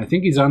that. I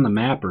think he's on the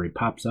map, or he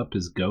pops up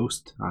his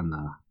ghost on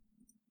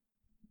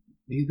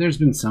the... There's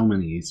been so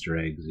many Easter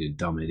eggs, you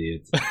dumb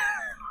idiots.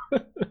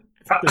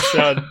 They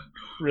sound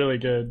really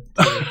good.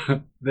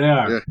 Too. They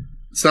are. Yeah.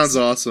 Sounds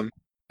awesome.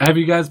 Have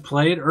you guys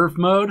played Earth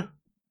mode?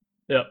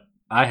 Yep.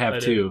 I have I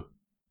did. too.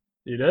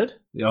 You did?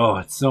 Oh,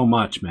 it's so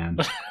much, man.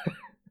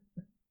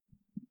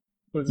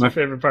 What's your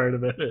favorite part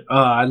about it?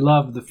 I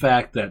love the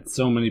fact that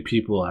so many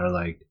people are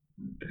like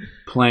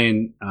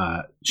playing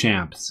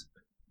champs.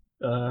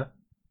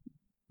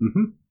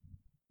 Mm-hmm.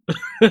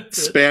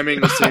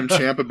 Spamming the same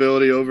champ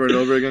ability over and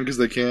over again because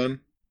they can.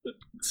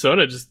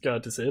 Sona just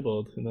got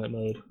disabled in that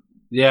mode.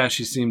 Yeah,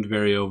 she seemed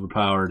very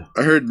overpowered.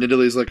 I heard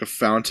Nidalee's like a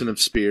fountain of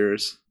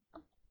spears.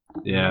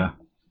 Yeah.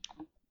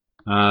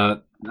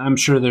 I'm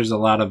sure there's a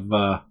lot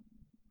of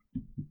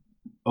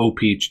OP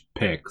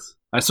picks.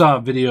 I saw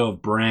a video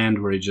of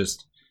Brand where he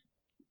just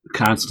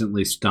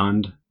constantly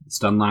stun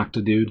locked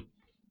a dude.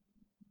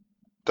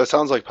 That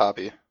sounds like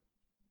Poppy.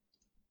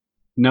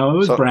 No, it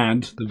was So-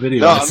 Brand, the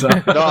video. No, I saw.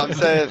 I'm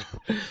saying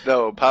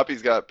no.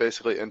 Poppy's got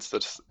basically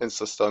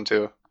insta stun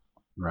too,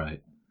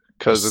 Right.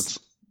 because it's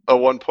a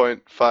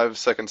 1.5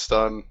 second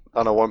stun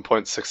on a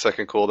 1.6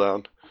 second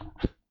cooldown,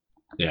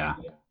 Yeah.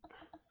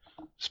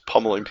 just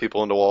pummeling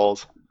people into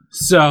walls.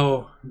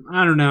 So,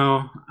 I don't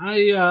know.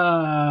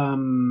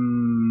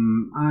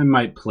 I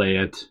might play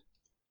it.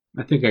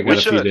 I think I got We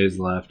a few should. days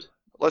left.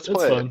 Let's It's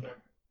play fun. it.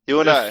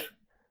 You and I.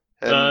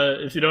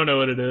 And If you don't know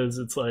what it is,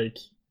 it's like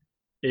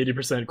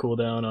 80%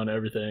 cooldown on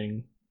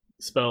everything,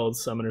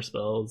 spells, summoner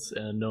spells,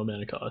 and no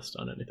mana cost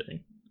on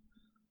anything.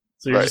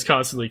 So you're Right. just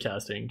constantly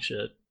casting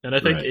shit. And I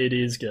think Right.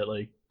 ADs get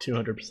like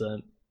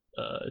 200%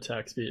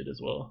 attack speed as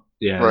well.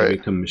 Yeah, Right. they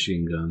become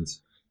machine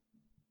guns.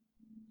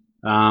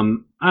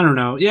 I don't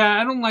know. Yeah,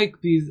 I don't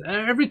like these.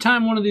 Every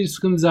time one of these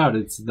comes out,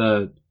 it's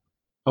the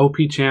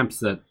OP champs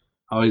that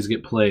always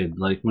get played.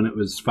 Like when it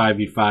was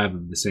 5v5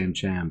 of the same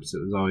champs, it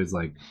was always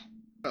like,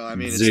 I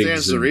mean, it Ziggs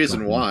stands to and reason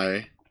fucking-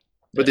 why.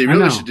 What they I really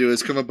know. should do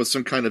is come up with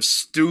some kind of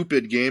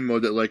stupid game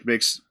mode that like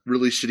makes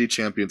really shitty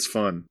champions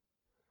fun.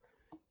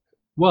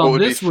 well, What would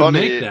be this would funny-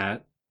 make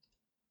that.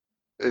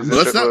 is Well,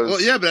 if that's it not. was-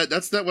 Well, yeah, but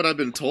that's not what I've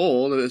been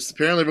told.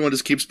 Apparently, everyone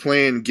just keeps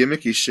playing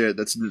gimmicky shit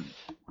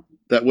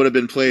that would have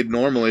been played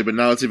normally, but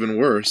now it's even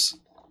worse.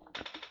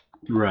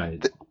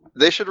 Right.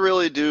 They should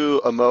really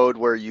do a mode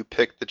where you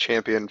pick the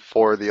champion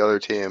for the other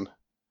team.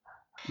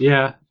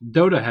 Yeah,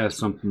 Dota has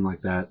something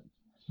like that.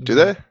 Do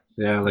they?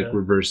 Yeah, like Yeah.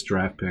 reverse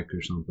draft pick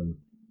or something.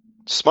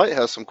 Smite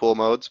has some cool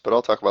modes, but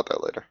I'll talk about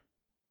that later.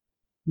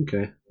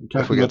 Okay. We're we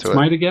talking get about to it.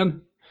 Smite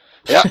again?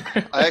 Yeah,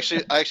 I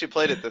actually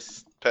played it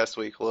this past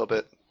week a little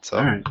bit, so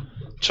All right.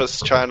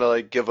 just trying to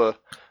like give a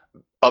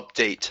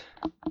update.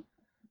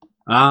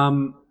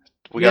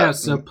 We Yeah, got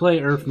so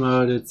play Earth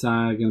mode. It's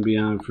going to be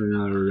on for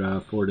another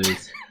 4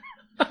 days.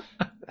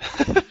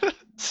 sounds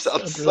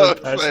Sounds so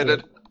really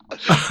excited.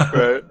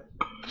 Right.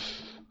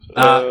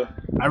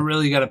 I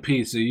really got to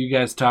pee, so you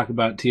guys talk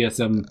about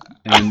TSM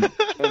and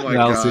Oh my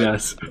god!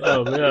 LCS.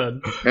 Oh man.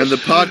 And the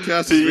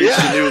podcast has reached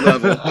a new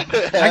level.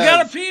 I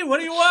gotta pee. What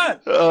do you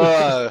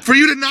want? For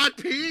you to not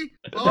pee?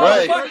 Oh,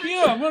 Right. Fuck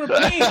you. I'm gonna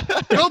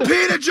pee. go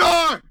pee in a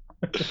jar.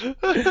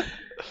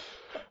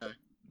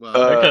 Well,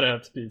 Uh, I kind of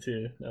have to be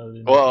too. Now that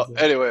you Well, mention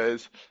it.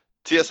 anyways,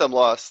 TSM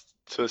lost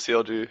to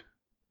CLG.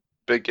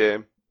 Big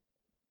game.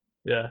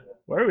 Yeah.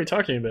 Why are we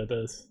talking about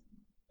this?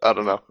 I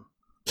don't know.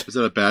 is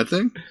that a bad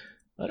thing?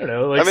 I don't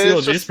know. Like I mean, it's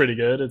CLG's just- pretty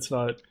good. It's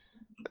not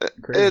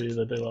crazy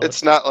that they lost.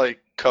 It's not like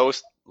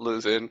Coast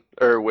losing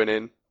or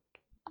winning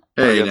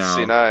Hey, against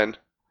now C9.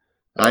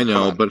 I know,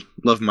 Come on. but I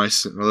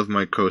love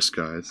my coast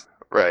guys.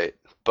 Right,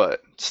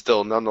 but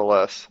still,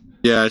 nonetheless.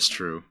 Yeah, it's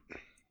true.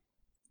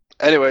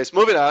 Anyways,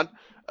 moving on.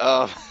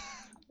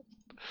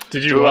 Did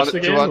Do you you watch want- the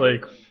do you game? want-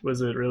 Like,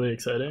 was it really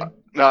exciting?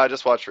 No, I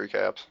just watched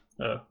recaps,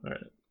 Oh, all right.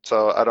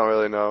 so I don't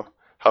really know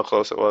how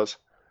close it was.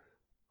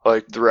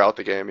 Like throughout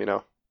the game, you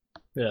know.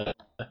 Yeah.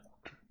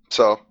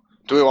 So,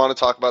 do we want to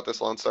talk about this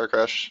Lone Star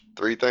Crash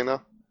 3 thing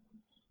though?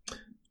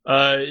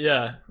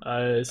 Yeah.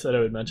 I said I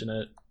would mention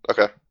it.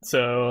 Okay.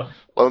 So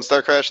Lone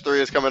Star Crash 3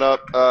 is coming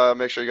up.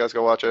 Make sure you guys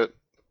go watch it.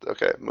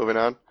 Okay, moving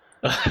on.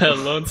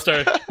 Lone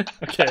Star.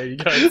 Okay, you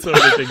got so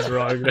many things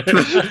wrong there.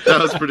 That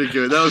was pretty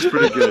good.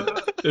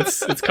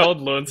 It's called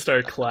Lone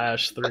Star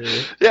Clash 3.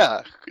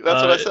 Yeah,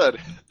 that's what I said.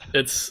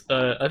 It's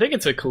I think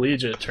it's a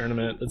collegiate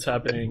tournament that's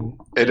happening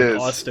It in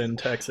is. Austin,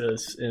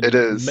 Texas in It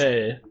is.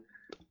 May.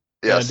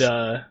 Yes.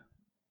 And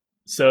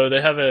so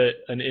they have an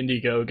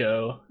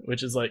Indiegogo,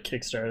 which is like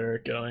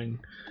Kickstarter going.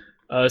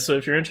 So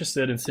if you're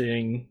interested in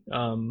seeing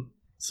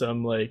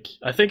some like,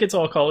 I think it's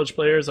all college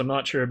players. I'm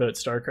not sure about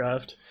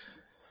StarCraft.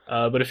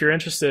 But if you're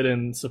interested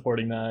in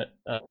supporting that,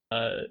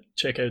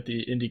 check out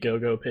the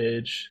Indiegogo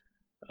page.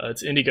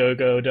 It's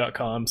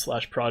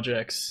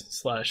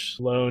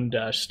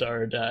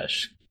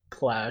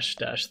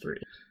indiegogo.com/projects/lone-star-clash-3.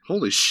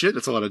 Holy shit,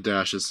 that's a lot of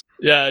dashes.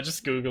 Yeah,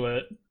 just Google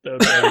it. That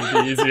would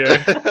probably be easier.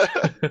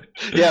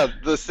 Yeah,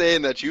 the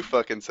saying that you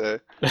fucking say.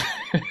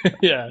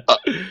 Yeah.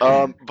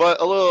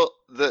 But a little.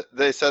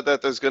 They said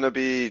that there's going to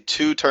be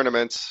 2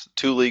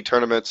 league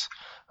tournaments.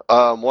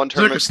 One Is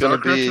there like a tournament's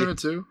going to StarCraft be. tournament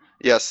too?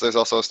 Yes, there's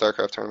also a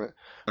StarCraft tournament.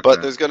 Okay.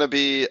 But there's going to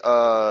be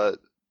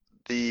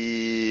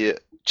the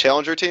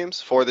challenger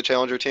teams, 4 of the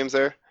challenger teams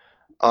there.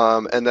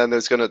 And then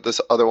this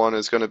other one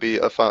is going to be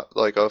a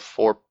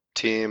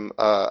 4-team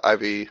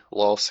Ivy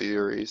LOL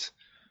series,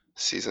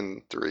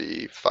 season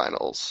 3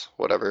 finals,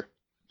 whatever.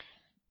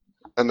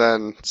 And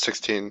then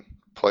 16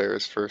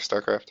 players for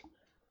StarCraft.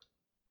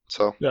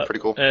 So Yeah. pretty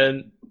cool.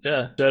 And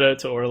yeah, shout out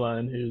to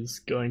Orline, who's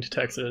going to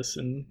Texas,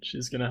 and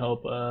she's going to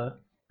help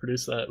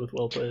produce that with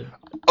Well Played.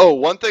 Oh,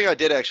 one thing I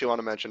did actually want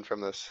to mention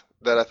from this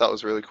that I thought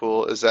was really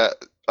cool is that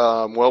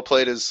Well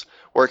Played is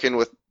working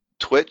with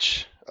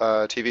Twitch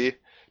TV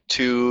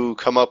to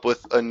come up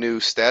with a new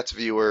stats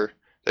viewer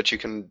that you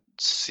can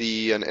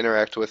see and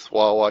interact with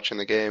while watching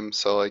the game.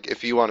 So, like,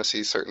 if you want to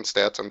see certain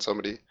stats on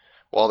somebody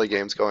while the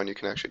game's going, you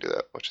can actually do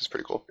that, which is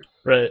pretty cool.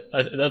 Right.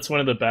 That's one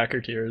of the backer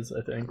tiers,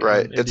 I think.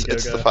 Right. on It's the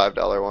Indiegogo.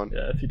 $5 one.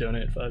 Yeah, if you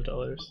donate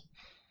 $5.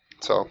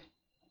 So,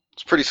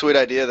 it's a pretty sweet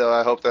idea, though.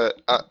 I hope that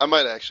I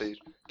might actually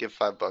give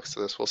 $5 to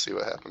this. We'll see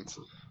what happens.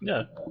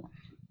 Yeah.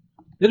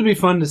 It'll be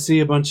fun to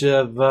see a bunch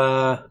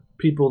of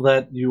people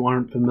that you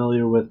aren't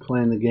familiar with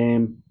playing the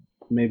game.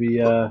 Maybe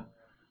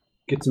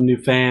get some new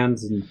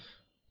fans and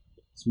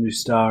some new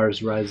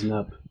stars rising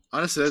up.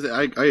 Honestly,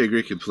 I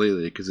agree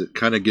completely because it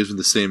kind of gives me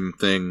the same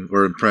thing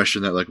or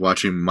impression that like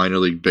watching minor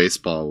league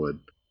baseball would.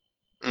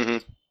 Mm-hmm.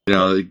 You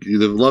know,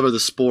 the love of the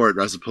sport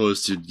as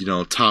opposed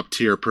to top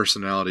tier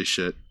personality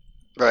shit.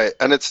 Right,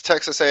 and it's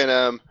Texas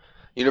A&M,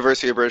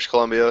 University of British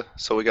Columbia,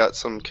 so we got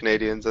some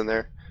Canadians in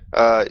there,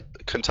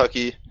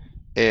 Kentucky,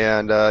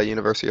 and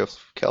University of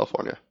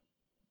California.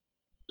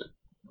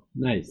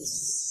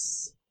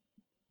 Nice.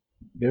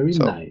 Very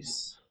So-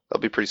 nice.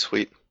 That'll be pretty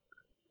sweet.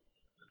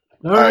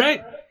 All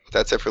right.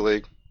 That's it for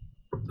League.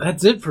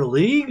 That's it for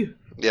League?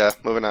 Yeah,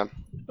 moving on.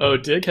 Oh,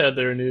 Dig had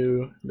their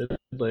new mid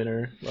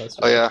laner last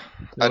week. Oh yeah,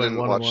 They I went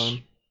didn't 1-1.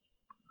 watch.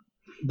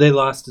 They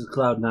lost to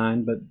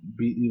Cloud9, but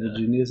beat Evil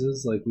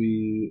Geniuses like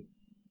we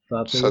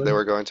thought they Said would. they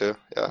were going to.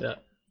 Yeah. Yeah.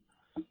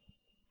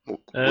 We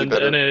And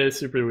better. NA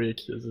Super Week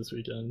is this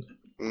weekend.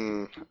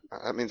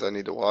 That means I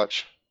need to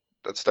watch.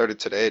 That started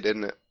today,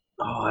 didn't it?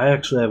 Oh, I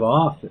actually have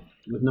off.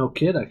 With no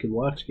kid, I could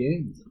watch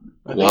games.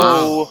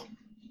 Wow.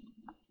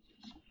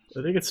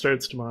 I think it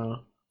starts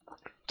tomorrow.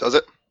 Does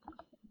it?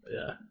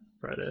 Yeah,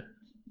 Friday.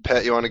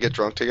 Pat, you want to get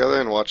drunk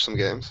together and watch some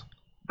games?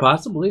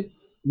 Possibly.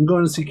 I'm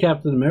going to see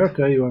Captain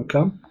America. You want to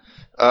come?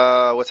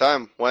 What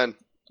time? When?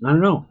 I don't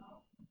know.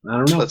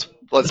 Let's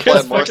You guys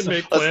plan more fucking stuff.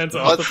 make plans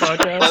off the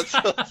podcast?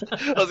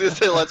 I was gonna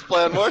say let's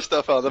plan more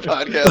stuff on the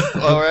podcast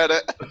while we're at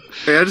it.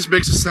 Hey, that just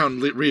makes us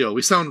sound real.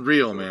 We sound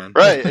real, man.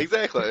 Right,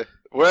 exactly.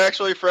 We're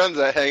actually friends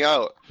that hang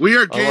out. We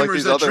are Unlike gamers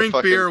these that other drink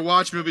fucking- beer,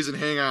 watch movies, and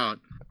hang out.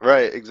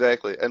 Right,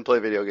 exactly, and play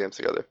video games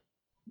together.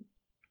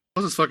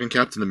 This is fucking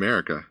Captain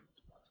America.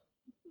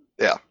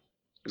 Yeah,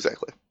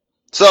 exactly.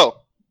 So,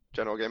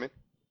 general gaming.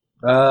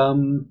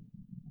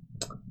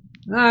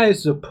 I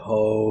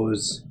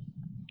suppose.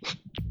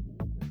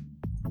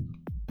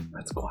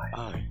 That's quiet.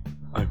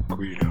 I'm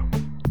Guido.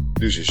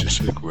 This is a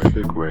sick way.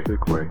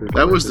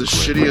 That was the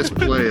shittiest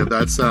play of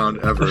that sound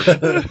ever.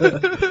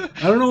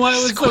 I don't know why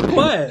it was so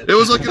quiet. It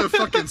was like in a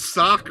fucking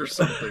sock or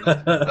something.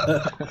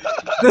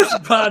 This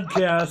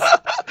podcast.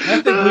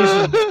 I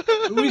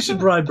think we should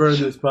probably burn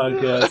this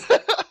podcast.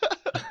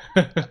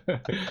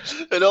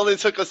 It only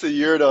took us a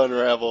year to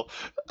unravel.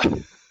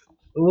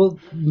 We'll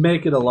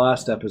make it a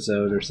lost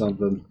episode or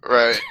something.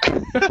 Right.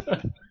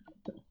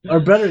 Or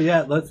better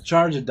yet, let's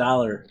charge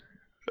 $1.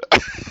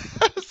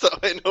 So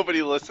ain't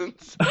nobody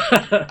listens.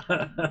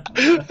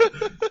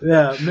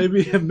 Yeah,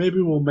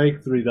 maybe we'll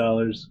make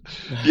 $3.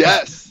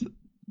 Yes.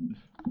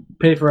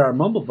 Pay for our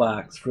Mumble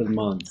Box for the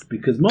month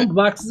because Mumble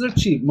Boxes are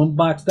cheap.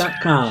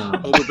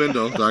 Mumblebox.com.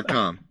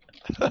 Obobindo.com.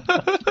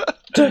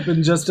 Type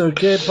in just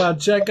okay pod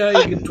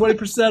checkout. You get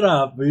 20%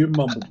 off for your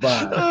Mumble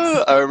Box.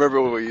 I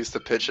remember when we used to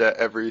pitch at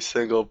every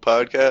single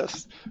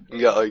podcast and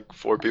got like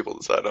 4 people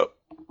to sign up.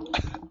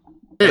 I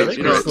Hey, think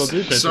you we know, still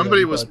do pitch it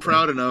somebody on the was podcast.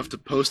 proud enough to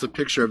post a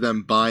picture of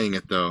them buying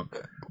it, though,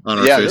 on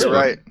our Yeah, Facebook. you're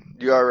right.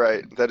 You are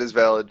right. That is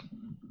valid.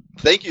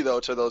 Thank you, though,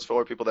 to those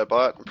 4 people that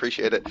bought.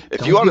 Appreciate it. If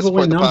Don't you want to give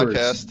away support the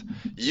numbers.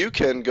 podcast, you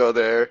can go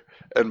there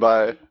and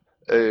buy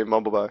a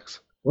Mumblebox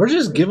Or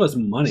just give us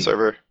money.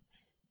 server.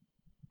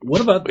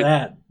 What about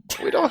that?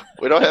 We don't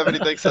have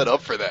anything set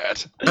up for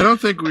that. I don't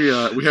think we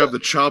have the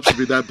chops to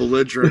be that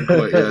belligerent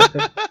quite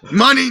yet.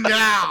 Money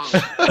now!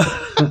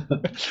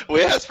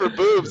 We asked for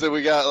boobs and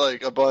we got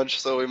like a bunch,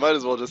 so we might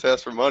as well just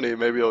ask for money.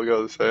 Maybe it'll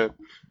go the same.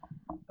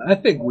 I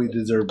think we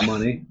deserve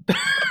money.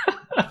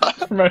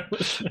 Right.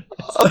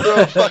 I'll throw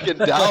a fucking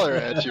dollar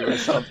at you or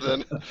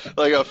something,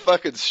 like a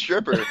fucking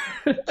stripper.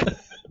 Hey,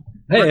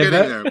 We're if,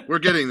 getting there. We're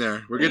getting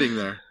there. We're getting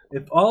there.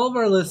 if all of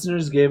our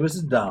listeners gave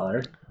us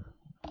 $1,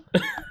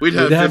 We'd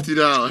have We'd have-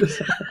 $50.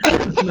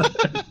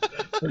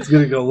 it's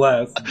going to go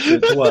less.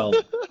 It's 12.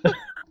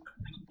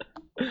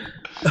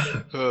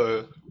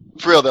 For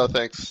real though,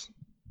 thanks.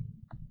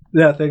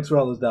 Yeah, thanks for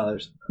all those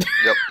dollars.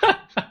 Yep.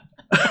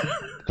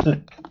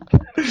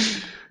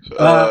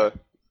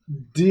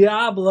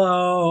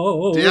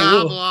 Diablo.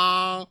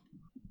 Diablo!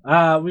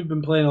 We've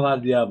been playing a lot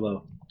of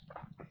Diablo.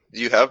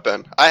 You have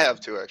been. I have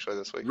too, actually,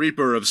 this week.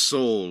 Reaper of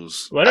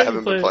Souls. Why I don't you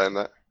haven't play? been playing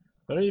that.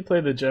 Why don't you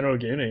play the general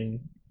gaming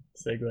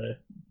segue?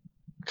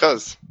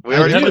 Because we I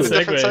already do. have have a a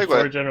different segue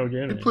for segue. general I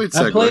gaming. played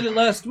I played Segway. it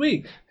last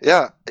week.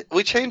 Yeah,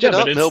 we changed Yeah, it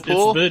up, but it's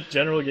Millpool. the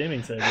general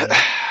gaming segue.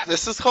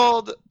 This is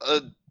called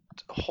a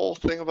whole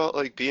thing about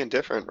like being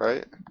different,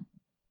 right?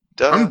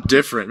 Duh. I'm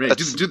different. Man,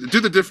 That's- do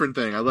the different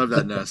thing. I love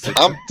that, Nasty.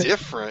 I'm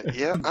different.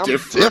 Yeah, I'm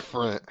Different.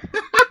 different.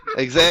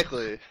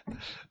 Exactly.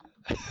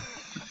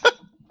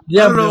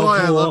 Yeah, I don't know why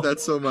I Millpool. love that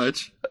so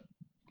much.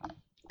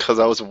 Because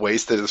I was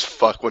wasted as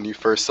fuck when you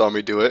first saw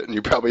me do it, and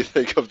you probably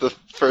think of the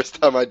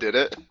first time I did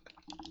it.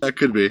 That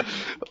could be.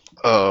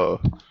 Oh.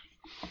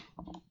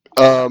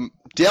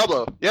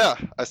 Diablo. Yeah,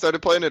 I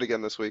started playing it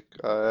again this week.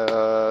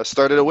 I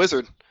started a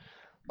wizard.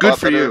 Good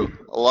for you.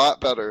 A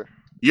lot better.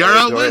 You're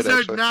I a enjoy it, wizard,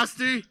 actually.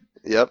 Nasty!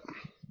 Yep.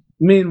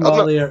 Me and I'm not-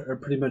 Wally are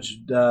pretty much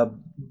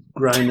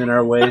grinding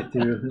our way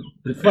through.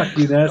 Fuck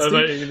you, I thought you Nasty.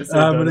 were gonna say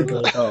I'm done gonna with go.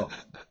 it. Oh,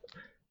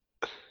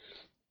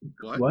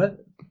 What? what?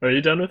 Are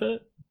you done with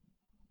it?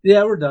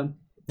 Yeah, we're done.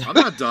 I'm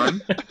not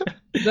done.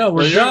 No, we're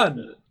Well, you're-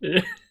 done.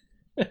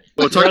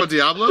 Well, talking about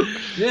Diablo?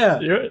 Yeah.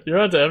 You're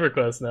on to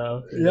EverQuest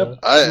now. you Yep. know.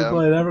 I We're am.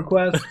 playing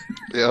EverQuest.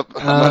 Yep.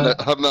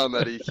 I'm on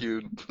that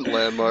EQ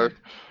landmark.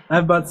 I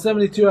have about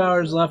 72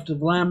 hours left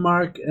of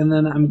Landmark, and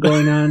then I'm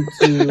going on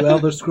to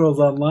Elder Scrolls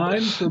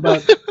Online for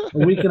about a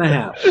week and a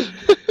half.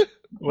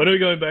 When are we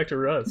going back to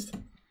Rust?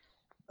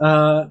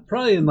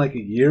 Probably in like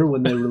a year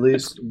when they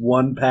release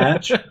one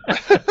patch.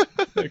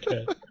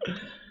 Okay.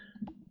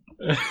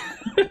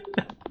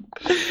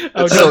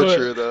 It's so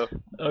true, though.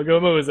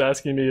 Algoma was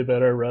asking me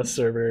about our Rust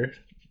server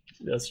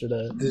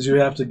yesterday. Did you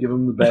have to give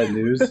them the bad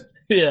news?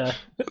 Yeah.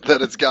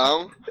 That it's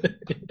gone.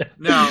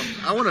 Now,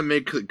 I want to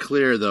make it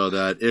clear, though,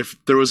 that if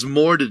there was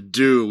more to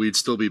do, we'd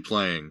still be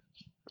playing.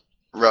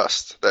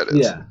 Rust, that is.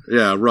 Yeah.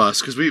 Yeah,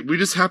 Rust, because we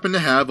just happen to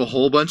have a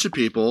whole bunch of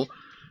people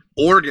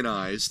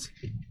organized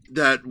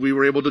that we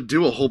were able to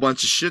do a whole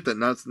bunch of shit that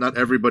not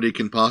everybody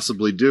can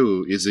possibly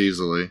do as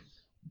easily.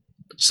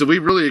 So we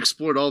really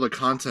explored all the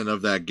content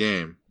of that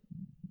game.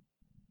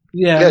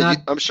 Yeah, Yeah, not,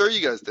 I'm sure you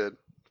guys did.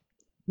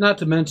 not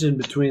to mention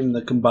between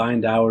the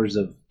combined hours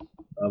of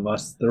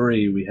us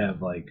three, we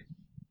have like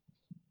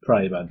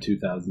probably about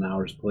 2,000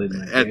 hours played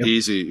in that At game.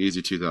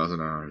 easy 2,000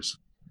 hours.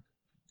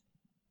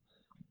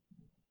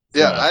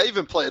 Yeah, So- I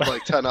even played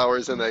like 10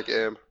 hours in that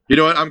game. You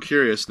know what? I'm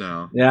curious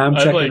now. Yeah, I'm I've,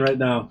 checking like- right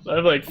now. I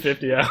have like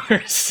 50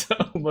 hours, so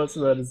most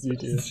of that is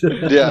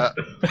YouTube. Yeah.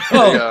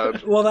 Oh,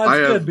 God. well, that's I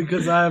have- good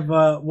because I have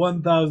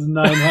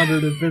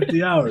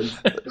 1,950 hours.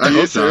 I Do you hope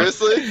not.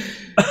 seriously?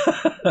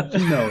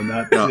 No,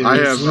 not No,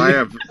 seriously.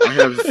 I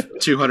have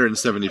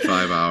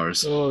 275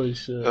 hours. Holy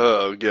shit.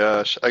 Oh,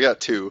 gosh. I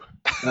got 2.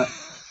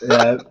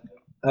 Yeah,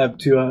 I have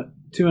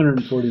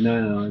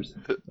 249 hours.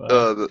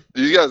 Wow.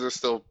 You guys are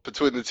still,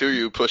 between the two of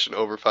you, pushing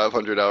over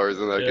 500 hours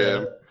in that Yeah.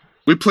 game.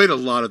 We played a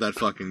lot of that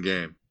fucking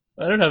game.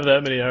 I don't have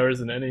that many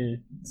hours in any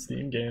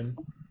Steam game.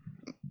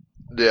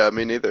 Yeah,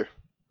 me neither.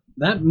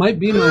 That might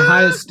be my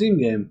highest Steam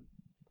game.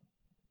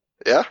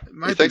 Yeah? It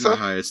might You think be my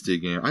so? highest D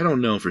game. I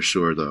don't know for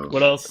sure though.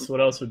 What else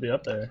would be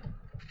up there?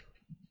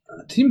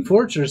 Team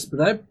Fortress, but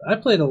I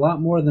played a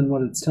lot more than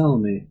what it's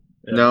telling me.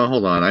 Yeah. No,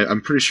 hold on.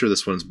 I'm pretty sure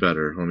this one's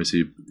better. Let me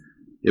see.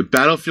 Yeah,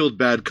 Battlefield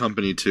Bad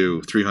Company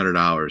 2, 300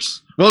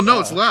 hours. Well,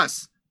 no, it's Wow.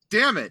 less.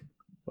 Damn it.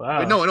 Wow.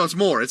 Wait, no, it's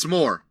more. It's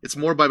more. It's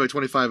more by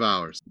 25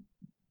 hours.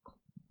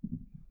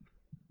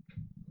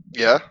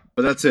 Yeah?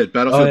 But that's it. Oh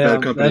Battlefield yeah,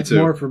 Bad Company that's 2.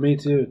 more for me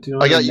too.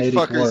 I got you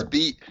 284. fuckers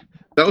beat.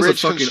 That was a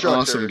Bridge fucking Constructor.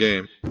 awesome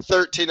game.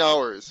 13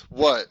 hours.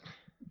 What?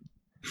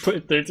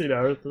 Played 13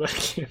 hours for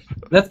that game.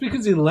 That's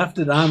because he left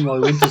it on while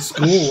he went to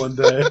school one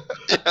day.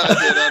 Yeah, I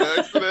did on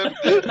accident.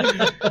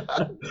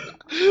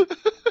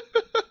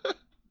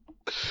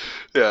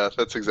 Yeah,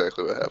 that's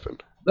exactly what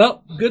happened.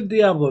 Well, good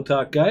Diablo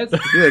talk, guys. Yeah,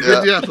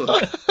 good Yeah. Diablo.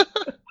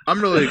 I'm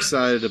really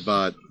excited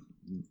about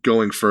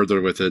going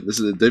further with it.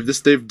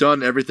 They've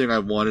done everything I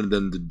wanted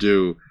them to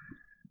do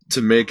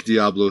to make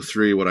Diablo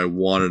 3 what I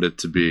wanted it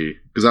to be,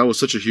 because I was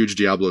such a huge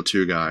Diablo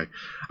 2 guy.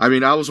 I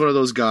mean, I was one of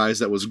those guys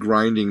that was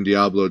grinding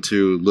Diablo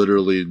 2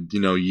 literally,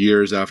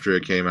 years after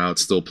it came out,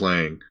 still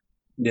playing.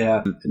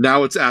 Yeah.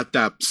 Now it's at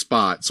that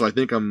spot, so I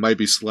think I might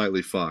be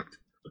slightly fucked.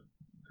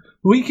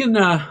 We can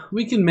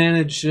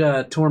manage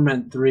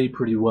Torment 3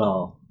 pretty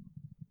well,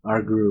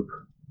 our group.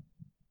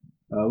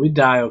 We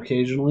die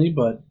occasionally,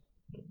 but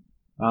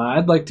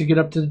I'd like to get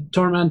up to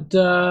Torment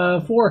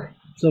 4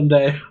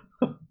 someday.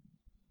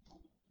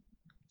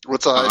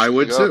 What's the highest I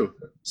would you go? too.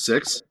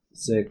 6?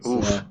 6.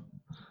 Oof. Yeah.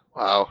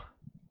 Wow.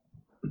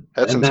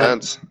 That's And that-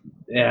 intense.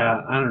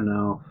 Yeah, I don't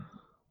know.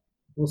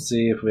 We'll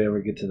see if we ever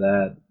get to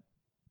that.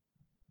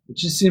 It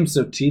just seems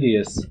so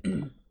tedious.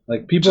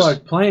 Like, people Just are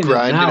playing it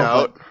grinding now.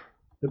 out. But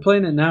they're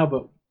playing it now,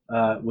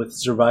 but with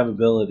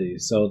survivability.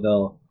 So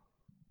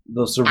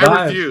they'll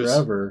survive refuse.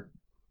 forever,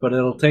 but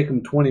it'll take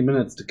them 20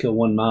 minutes to kill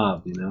one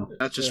mob,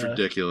 That's just Yeah.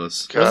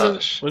 ridiculous.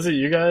 Gosh. Was it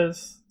you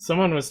guys?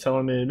 Someone was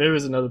telling me, maybe it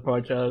was another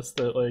podcast,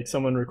 that like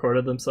someone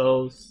recorded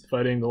themselves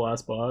fighting the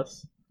last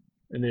boss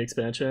in the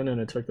expansion, and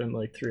it took them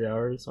like 3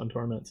 hours on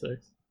Torment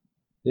 6.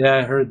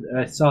 Yeah,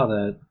 I saw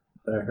that.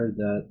 I heard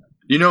that.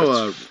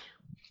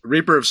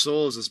 Reaper of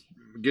Souls is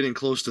getting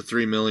close to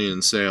 3 million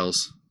in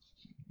sales.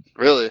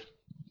 Really?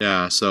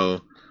 Yeah,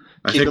 so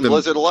I Keeping think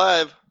Blizzard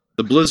alive.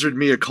 the Blizzard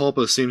mea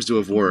culpa seems to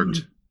have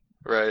worked.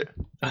 Right.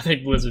 I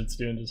think Blizzard's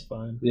doing just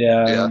fine.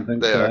 Yeah, I Yeah, don't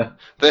think they are.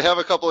 They have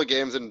a couple of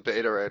games in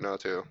beta right now,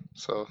 too.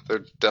 So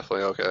they're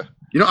definitely okay.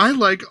 I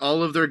like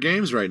all of their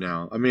games right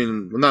now. I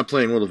mean, I'm not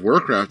playing World of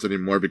Warcraft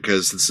anymore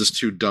because it's just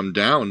too dumbed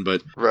down,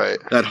 but Right.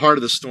 that Heart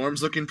of the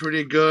Storm's looking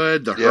pretty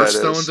good. The Yeah, it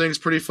Hearthstone is. thing's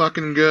pretty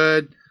fucking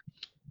good.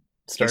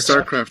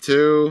 StarCraft StarCraft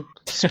 2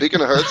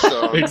 Speaking of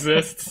Hearthstone,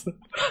 exists.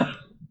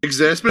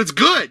 exists, but it's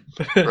good.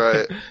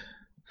 right.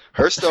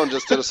 Hearthstone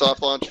just did a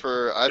soft launch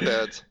for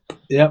iPads,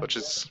 Yep. which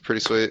is pretty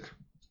sweet.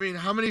 I mean,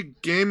 how many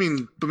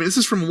this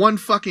is from one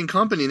fucking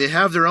company. They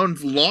have their own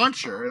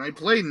launcher, and I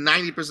play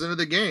 90% of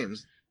the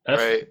games.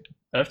 Right.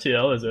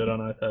 FTL is out on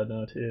iPad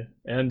now too,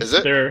 and Is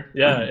it?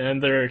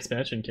 their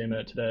expansion came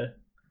out today.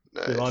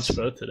 They Nice. launched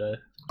both today.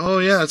 Oh,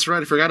 yeah, that's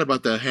right. I forgot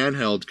about the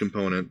handheld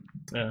component.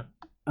 Yeah.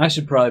 I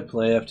should probably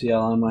play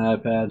FTL on my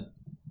iPad.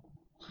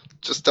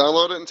 Just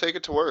download it and take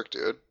it to work,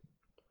 dude.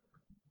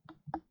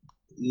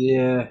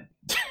 Yeah.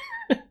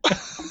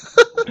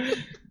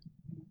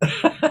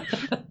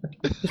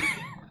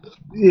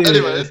 Yeah.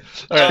 Anyways,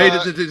 Hey,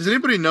 does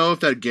anybody know if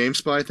that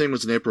GameSpy thing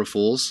was an April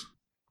Fool's?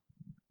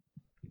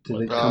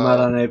 Did it come out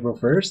on April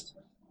 1st?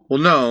 Well,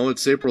 no,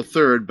 it's April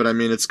 3rd, but I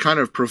mean, it's kind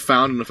of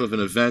profound enough of an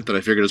event that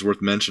I figured it's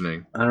worth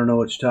mentioning. I don't know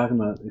what you're talking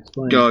about.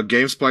 Explain.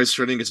 GameSpy's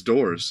shutting its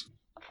doors.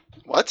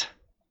 what?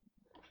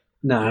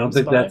 No, I don't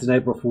think GameSpy? that's an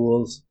April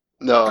Fool's.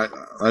 No.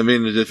 I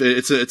mean,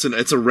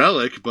 it's a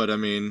relic, but I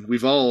mean,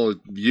 we've all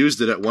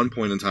used it at one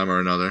point in time or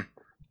another.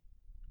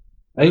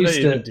 I What do used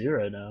they to. even do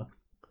right now?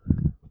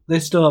 They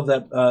still have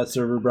that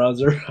server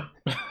browser.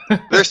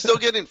 They're still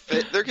getting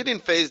they're getting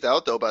phased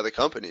out though by the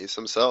companies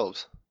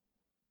themselves.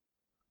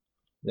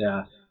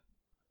 Yeah.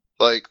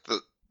 Like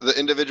the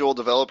individual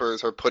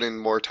developers are putting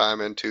more time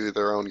into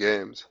their own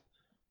games.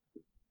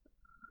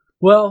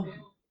 Well,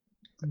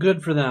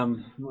 good for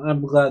them.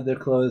 I'm glad they're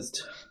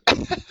closed.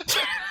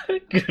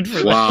 Good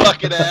for Wow.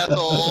 Fucking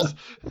assholes.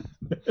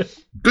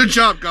 Good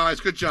job, guys.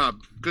 Good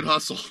job. Good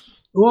hustle.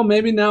 Well,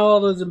 maybe now all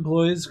those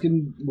employees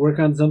can work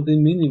on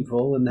something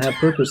meaningful and have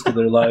purpose to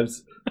their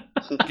lives.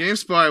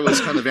 GameSpy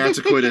was kind of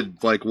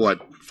antiquated, like,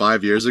 what,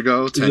 5 years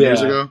ago? 10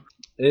 years Yeah. ago?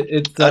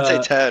 It's I'd say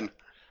 10.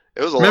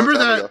 It was a Remember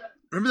long time that? ago.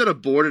 Remember that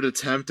aborted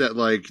attempt at,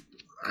 like,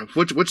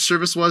 which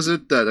service was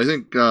it? That I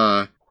think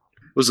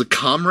was a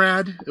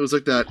Comrade? It was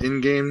like that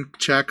in-game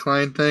chat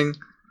client thing.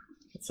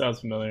 It sounds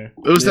familiar.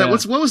 It was Yeah.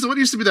 that. What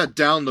used to be that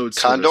download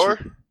service?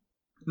 Condor?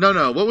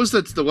 No. What was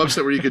the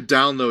website where you could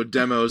download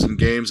demos and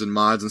games and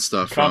mods and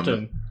stuff from?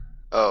 Compton.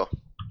 Oh.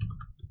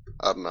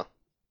 I don't know.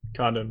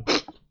 Condom.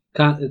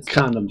 it's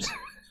condoms.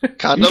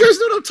 Condom? You guys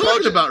know what I'm talking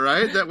Trojan. about,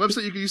 right? That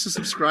website you could use to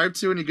subscribe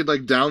to, and you could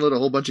like download a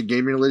whole bunch of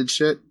gaming-related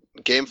shit.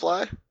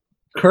 Gamefly?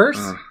 Curse?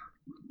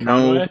 No,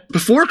 Conway?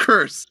 before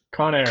Curse.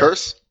 Con Air.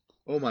 Curse?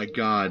 Oh my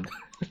god,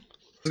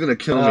 it's gonna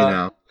kill me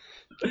now.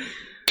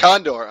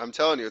 Condor. I'm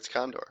telling you, it's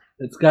Condor.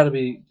 It's got to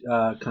be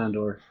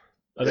Condor.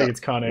 I think it's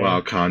Con Air.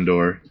 Wow,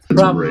 Condor.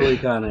 That's Probably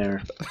great.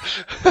 Conair.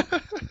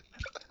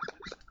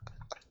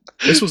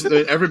 This was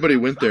everybody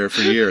went there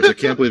for years. I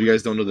can't believe you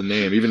guys don't know the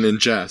name, even in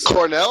jest.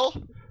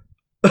 Cornell?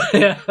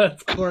 Yeah,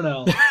 that's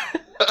Cornell.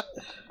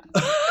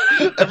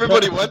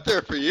 Everybody went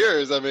there for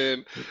years. I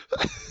mean,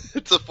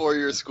 it's a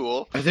 4-year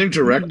school. I think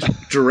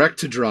Direct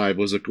to Drive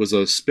was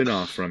a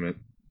spin-off from it.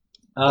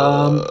 It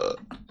was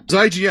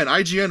IGN.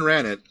 IGN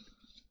ran it.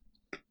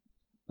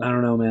 I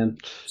don't know, man.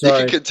 You Sorry.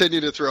 can continue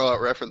to throw out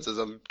references.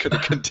 I'm going to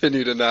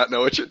continue to not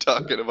know what you're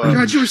talking Oh about.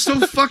 God, you were so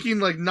fucking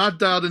like not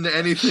dialed into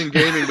anything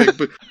gaming,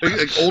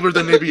 like older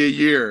than maybe a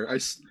year.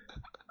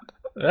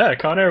 Yeah,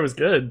 Con Air was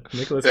good.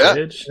 Nicolas Yeah.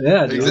 Cage.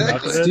 Yeah, dude.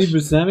 Exactly. Steve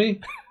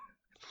Buscemi.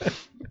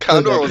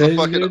 Condor was a Crazy,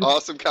 fucking dude.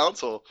 awesome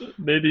console.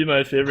 Maybe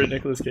my favorite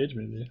Nicolas Cage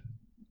movie.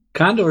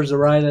 Condor's a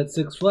ride at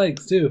Six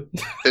Flags too.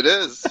 It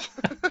is.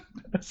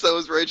 So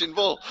is Raging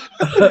Bull.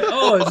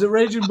 Oh, is it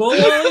Raging Bull?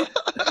 Wally?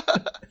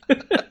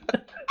 What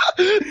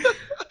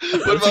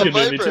That's a about good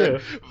movie, Viper?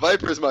 too.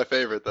 Viper's my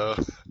favorite though.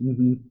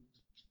 Mm-hmm.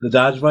 The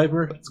Dodge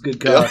Viper. It's a good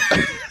car.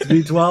 It's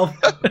V12.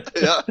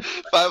 Yeah,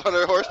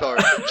 500 horsepower,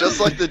 just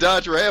like the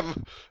Dodge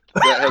Ram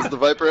that has the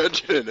Viper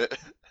engine in it.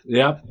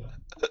 Yep.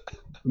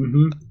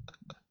 Mm-hmm.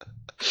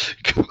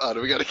 Come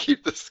on, we got to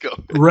keep this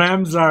going.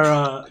 Rams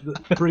are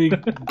pretty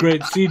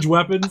great siege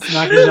weapons,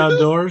 knocking down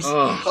doors.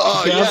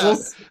 Oh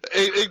Castles.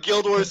 yeah, in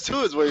Guild Wars 2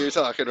 is where you're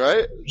talking,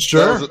 right?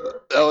 Sure.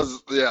 That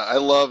was yeah. I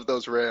love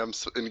those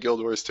Rams in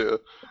Guild Wars 2.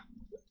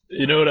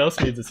 You know what else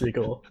needs a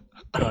sequel?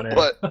 Con Air.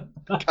 What?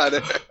 Kind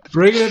of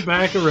Bringing it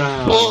back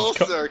around. full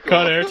circle.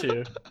 Con Air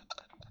 2.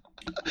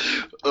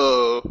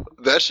 Oh,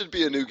 that should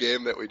be a new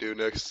game that we do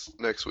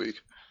next week.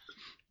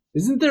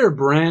 Isn't there a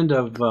brand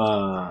of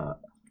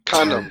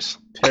Condoms.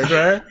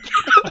 Hairdryer?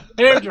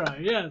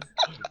 hairdryer? Yes.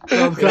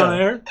 From Con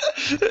Air?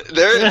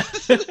 There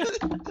is.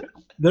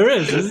 There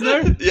is, isn't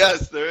there?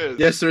 Yes, there is.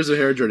 Yes, there's a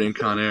hair dryer in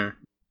Con Air.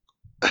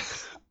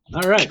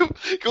 All right. Can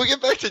we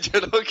get back to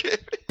General Gaming?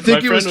 I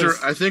think My it was. friend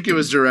was- I think it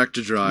was Direct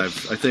to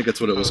Drive. I think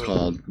that's what it was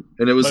called,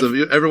 and it was.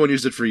 Everyone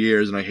used it for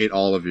years, and I hate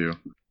all of you.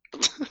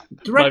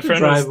 Direct to friend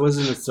Drive was-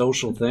 wasn't a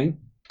social thing.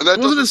 And that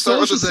It wasn't a doesn't start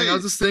with social a thing. C. I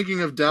was just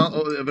thinking of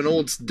an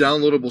old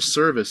downloadable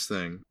service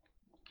thing,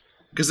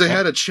 because they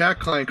had a chat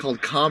client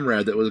called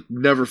Comrade that would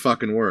never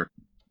fucking work.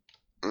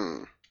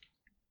 Mm.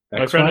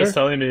 My friend was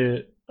X-Fire? telling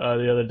me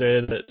the other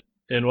day that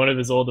in one of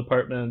his old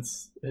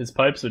apartments, his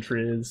pipes would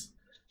freeze,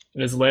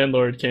 and his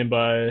landlord came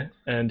by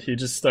and he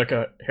just stuck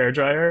a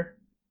hairdryer,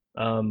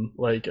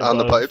 like On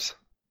the above- pipes.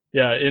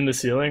 Yeah, in the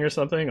ceiling or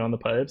something on the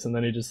pipes, and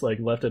then he just like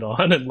left it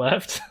on and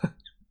left.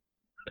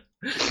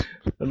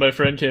 And my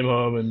friend came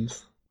home and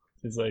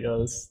he's like, "Oh,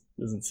 this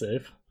isn't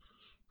safe."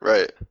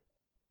 Right.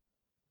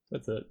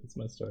 That's it. That's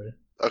my story.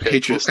 Okay. I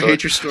hate cool your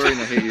story. story, and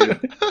I hate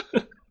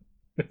you.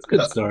 It's a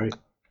good story.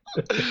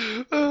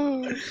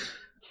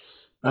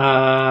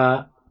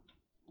 Oh.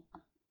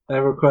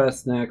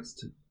 EverQuest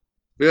next.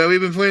 Yeah,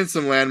 we've been playing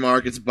some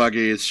Landmark. It's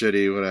buggy. It's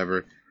shitty.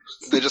 Whatever.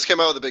 They just came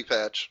out with a big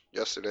patch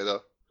yesterday,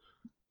 though.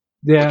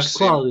 Yeah, Which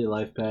quality of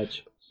life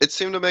patch. It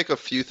seemed to make a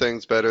few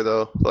things better,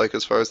 though, like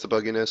as far as the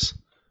bugginess.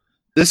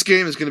 This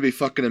game is going to be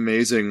fucking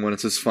amazing when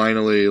it's just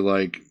finally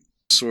like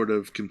sort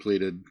of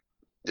completed.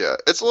 Yeah,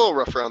 it's a little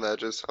rough around the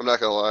edges. I'm not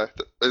gonna lie.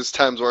 There's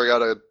times where I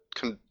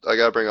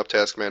gotta bring up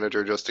Task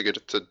Manager just to get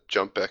it to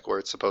jump back where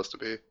it's supposed to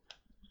be.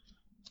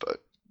 But Is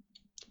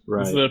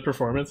Right. the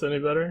performance any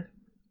better?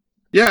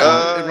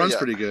 Yeah, it runs yeah.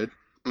 pretty good.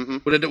 hmm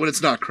When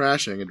it's not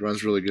crashing, it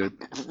runs really good.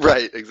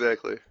 right,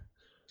 exactly.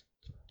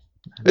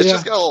 It's Yeah.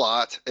 just got a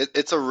lot.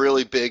 It's a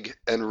really big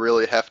and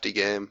really hefty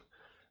game,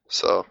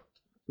 so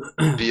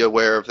be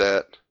aware of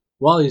that.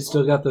 Well, you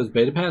still got those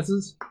beta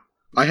passes?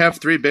 I have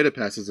 3 beta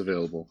passes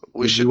available.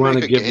 We Would should you want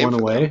make to a give game one for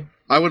away? them.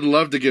 I would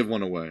love to give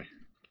one away.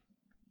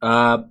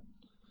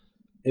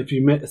 If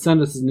you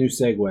send us a new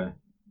segue.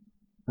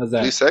 How's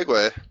that? New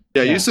segue.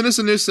 Yeah, Yeah. you send us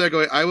a new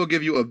segue. I will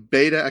give you a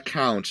beta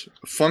account,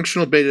 a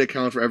functional beta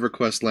account for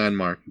EverQuest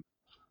Landmark.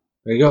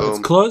 There you go. It's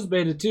Boom. closed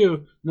beta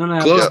too. None of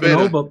that Closed fucking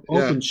beta,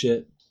 open yeah.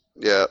 shit.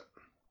 Yeah,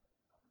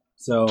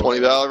 So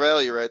 $20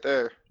 value right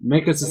there.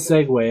 make us a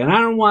segue. And I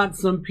don't want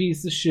some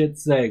piece of shit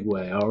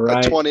segue, all A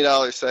right? $20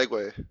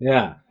 segue.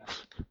 Yeah. I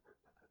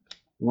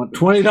want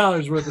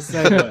 $20 worth of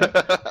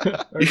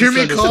segue. Or You hear just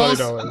me, send us calls?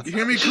 $20. You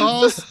hear me,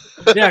 calls?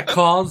 Yeah,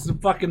 calls the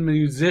fucking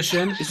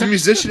musician. It's a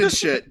musician and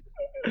shit.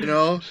 You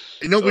know,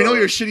 we know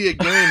you're shitty at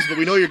games, but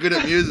we know you're good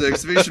at music.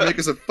 So maybe you should make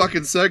us a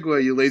fucking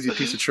segue, you lazy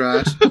piece of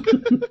trash.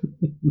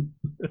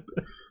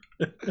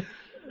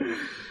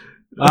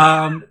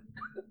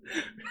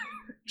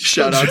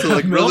 Shout out to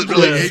like really,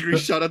 really Yeah. angry.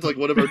 Shout out to like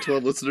one of our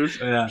 12 listeners.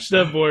 Yeah. We should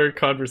have more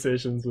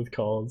conversations with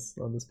calls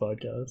on this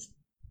podcast.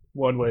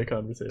 One-way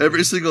conversation.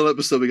 Every single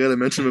episode, we got to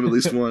mention him at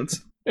least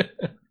once.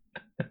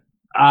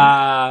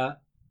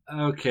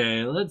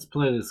 Okay, let's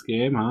play this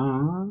game, huh?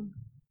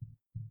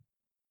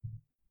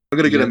 I'm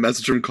gonna get a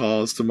message from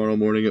calls tomorrow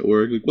morning at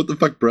work. Like, what the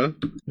fuck, bro?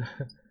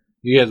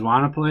 You guys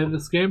want to play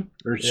this game?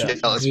 Or Yeah. Yeah,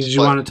 let's did you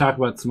play. want to talk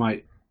about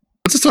Smite?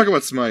 Let's just talk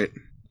about Smite.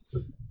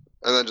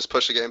 And then just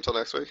push the game till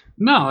next week.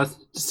 No, let's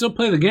still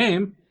play the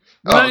game.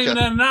 We're Oh, not okay. even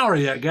at an hour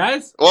yet,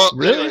 guys. Well,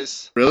 Really?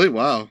 anyways, Really?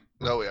 Wow.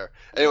 no, we are.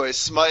 Anyways,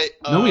 Smite.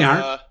 No, we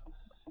aren't.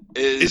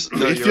 Is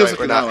no, it you're feels right. like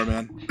We're an not. hour,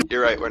 man.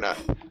 You're right. We're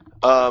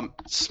not.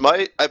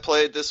 Smite. I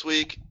played this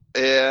week,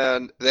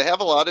 and they have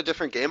a lot of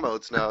different game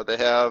modes now. They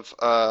have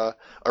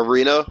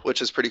Arena,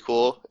 which is pretty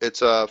cool.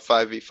 It's a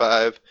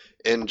 5v5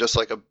 in just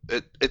like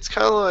it's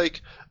kind of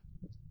like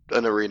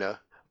an arena,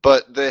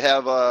 but they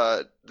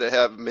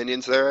have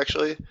minions there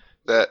actually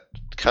that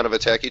kind of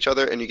attack each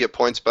other, and you get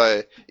points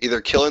by either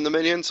killing the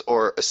minions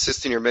or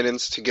assisting your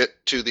minions to get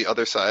to the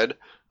other side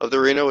of the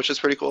arena, which is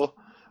pretty cool.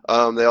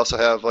 They also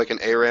have like an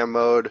ARAM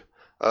mode,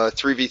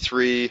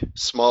 3v3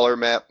 smaller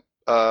map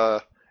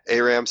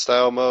ARAM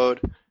style mode,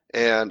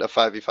 and a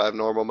 5v5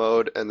 normal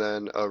mode, and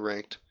then a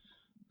ranked.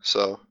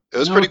 So it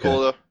was pretty Okay.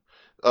 cool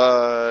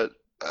though.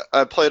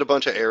 I played a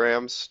bunch of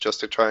ARAMs just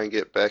to try and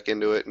get back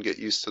into it and get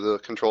used to the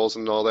controls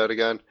and all that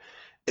again.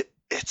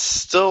 It's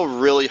still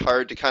really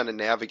hard to kind of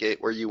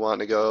navigate where you want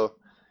to go.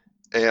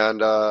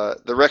 And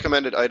the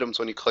recommended items,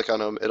 when you click on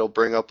them, it'll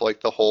bring up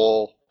like the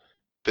whole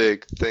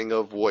big thing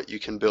of what you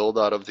can build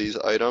out of these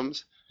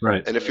items.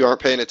 Right. And if you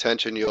aren't paying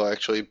attention, you'll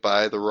actually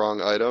buy the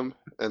wrong item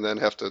and then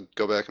have to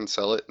go back and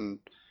sell it and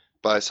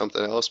buy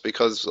something else.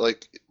 Because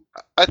like,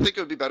 I think it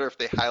would be better if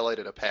they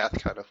highlighted a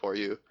path kind of for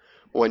you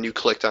when you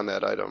clicked on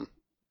that item.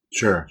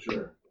 Sure.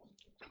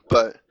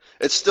 But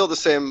it's still the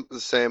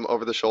same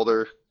over the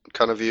shoulder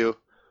kind of view.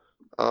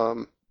 I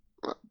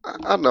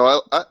don't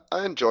know.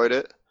 I enjoyed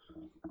it.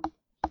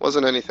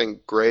 Wasn't anything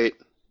great.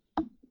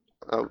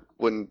 I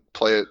wouldn't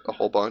play it a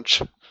whole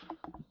bunch.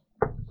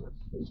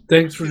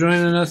 Thanks for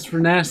joining us for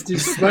Nasty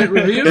Smite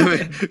Review.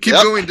 Keep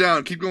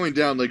going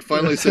down. Like,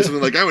 finally say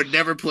something like, I would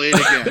never play it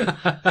again.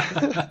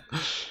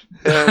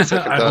 Yeah, on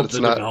second I thought, hope it's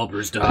the not.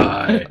 developers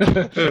die.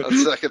 On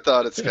second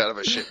thought, it's kind of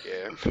a shit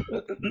game.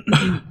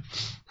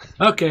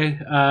 Okay,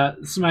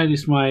 Smitey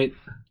Smite,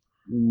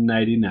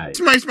 nighty night.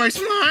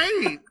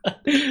 Smite!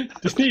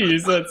 Did you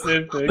use that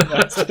same thing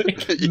last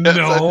week? Yes,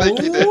 I think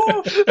he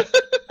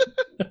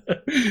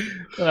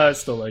did. I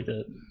still like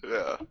it.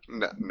 Yeah,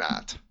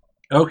 not.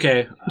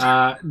 Okay,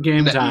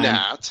 game time.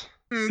 Not.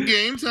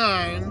 Game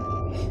time.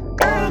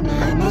 My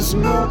name is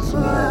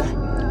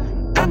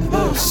Millpool, and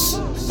this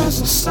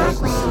is a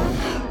segue.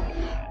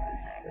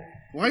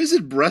 Why is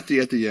it breathy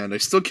at the end? I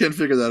still can't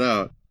figure that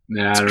out.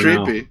 Nah, It's I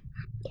don't creepy.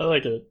 I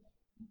like it.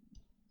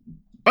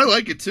 I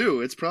like it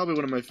too. It's probably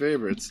one of my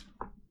favorites.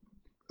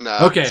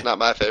 Nah, Okay. it's not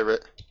my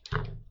favorite.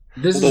 know.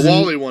 This Well, is the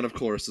Wally one, of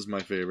course, is my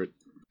favorite.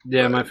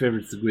 Yeah, my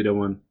favorite's the Guido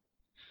one.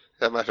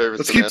 Yeah, my favorite's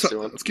Let's the keep nasty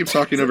one. let's keep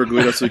talking over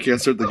Guido so we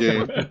can't start the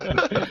game.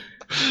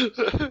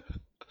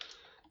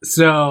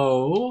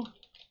 So,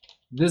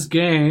 this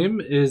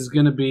game is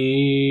going to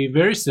be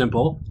very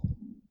simple.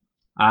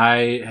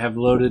 I have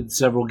loaded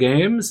several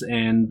games,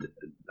 and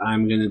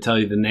I'm going to tell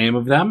you the name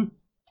of them.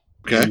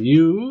 Okay. And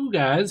you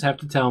guys have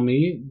to tell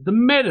me the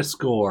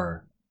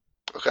Metascore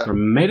Okay. from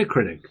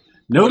Metacritic.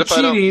 No What if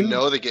I cheating. don't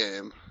know the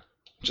game?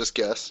 Just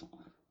guess.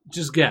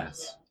 Just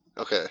guess.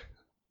 Okay.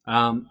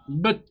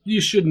 But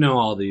you should know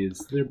all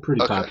these. They're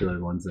pretty Okay. popular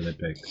ones that I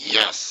picked.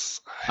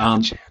 Yes. I have Um,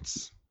 a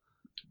chance.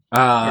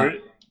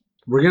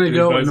 We're going to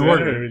go in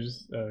order.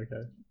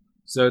 Okay.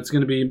 So it's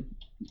going to be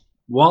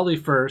Wally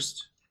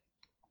first,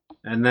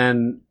 and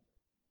then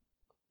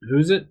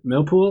who's it?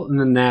 Millpool, and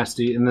then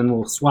Nasty, and then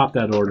we'll swap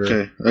that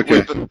order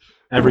Okay.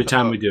 every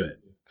time we do it.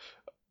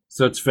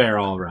 So it's fair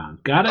all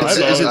around. Got it?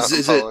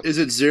 Is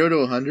it 0 to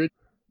 100?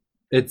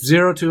 It's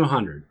 0 to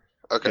 100.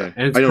 Okay.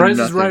 And it's I know Price is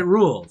nothing. Right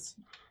rules.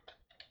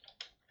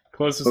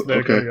 Closest they're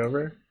okay. going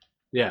over.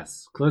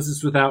 Yes.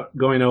 Closest without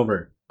going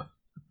over.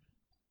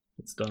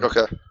 It's done.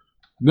 Okay.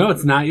 No,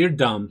 it's not. You're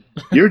dumb.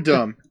 You're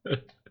dumb.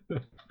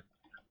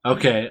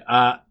 Okay.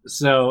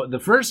 So the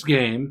first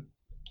game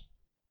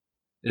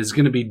is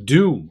going to be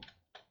Doom.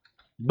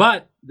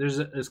 But there's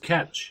a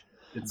catch.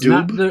 It's Doom?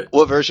 not the...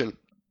 What version?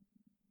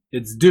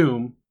 It's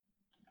Doom,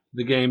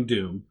 the game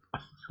Doom,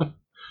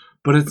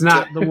 but it's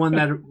not the one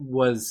that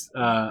was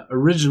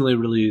originally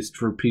released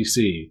for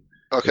PC.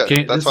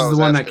 Okay. This is the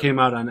one that came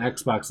out on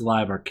Xbox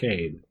Live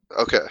Arcade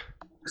Okay.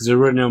 because there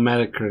were no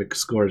Metacritic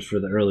scores for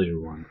the earlier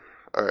one.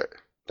 All right.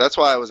 That's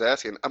why I was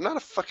asking. I'm not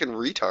a fucking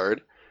retard.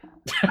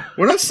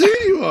 We're not saying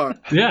you are.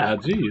 Yeah,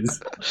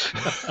 jeez.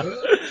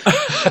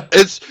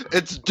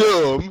 It's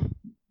Doom.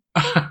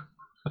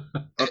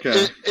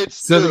 Okay. It's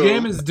So Doom. the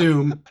game is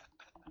Doom.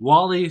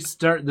 Wally,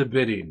 start the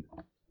bidding.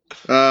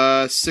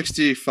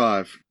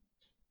 65.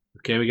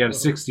 Okay, we got a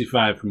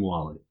 65 from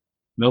Wally.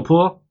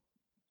 Millpool?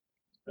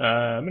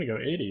 I'm gonna go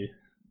 80.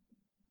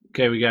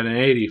 Okay, we got an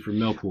 80 from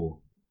Millpool.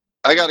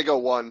 I gotta go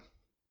 1.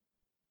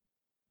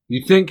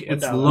 You think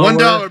it's $1.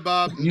 lower? $1,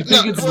 Bob. You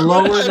think No, it's what-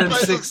 lower what- than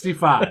what-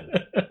 65?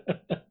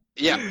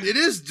 Yeah. It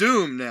is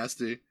Doom,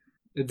 Nasty.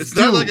 It's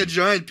Doom. not like a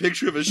giant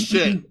picture of a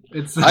shit.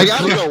 It's I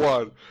gotta go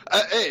 1.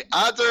 Hey,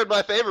 odds are in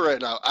my favor right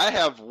now. I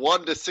have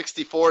 1 to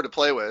 64 to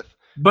play with.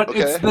 But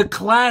Okay. it's the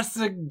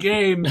classic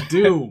game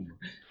Doom.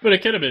 But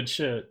it could have been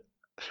shit.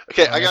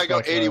 Okay, Oh, I gotta go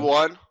that's not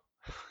 81.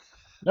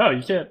 No,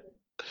 you can't.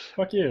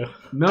 Fuck you.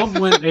 Milk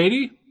went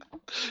 80.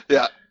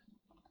 Yeah,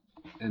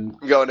 And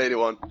I'm going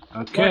 81.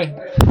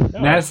 okay, No.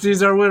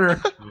 Nasty's our winner.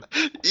 What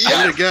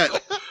Yeah. did it get?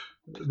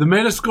 The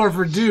Metascore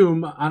for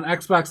Doom on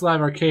Xbox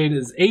Live Arcade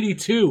is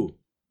 82.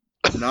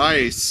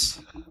 Nice.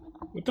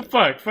 What the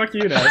fuck? Fuck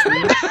you, Nasty.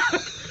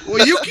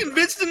 Well, you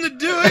convinced him to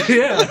do it.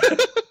 Yeah.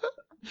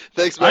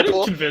 Thanks, I didn't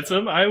Michael. convince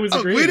him. I was Oh,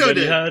 agreeing Guido that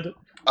he did. had.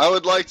 I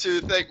would like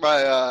to thank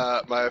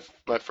my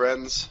my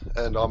friends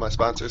and all my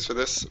sponsors for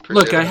this. Look,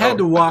 Appreciate I it. had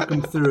to walk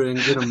him through and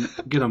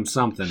get him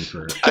something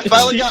for. I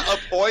finally got a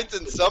point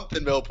in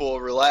something,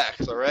 Millpool.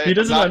 Relax, all right? He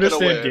doesn't I'm not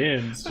gonna understand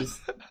win. games.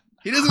 Just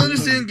He doesn't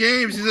understand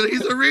games.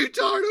 He's a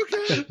retard.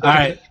 Okay. All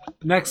right,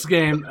 next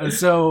game.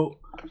 So,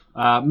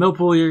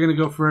 Millpool, you're gonna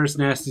go first.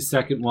 Nasty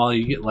second. While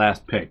you get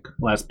last pick.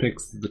 Last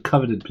pick's the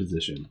coveted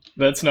position.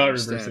 that's not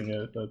Understand. reversing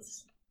it.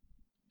 That's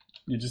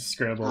You just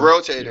scramble.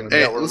 Rotating.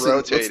 Hey, Yeah, we're listen,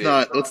 rotating.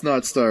 let's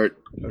not start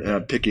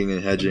picking and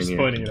I'm hedging just here.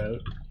 pointing it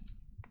out.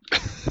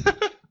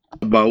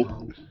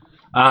 About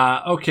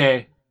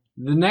Okay.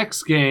 The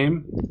next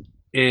game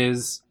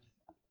is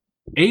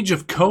Age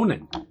of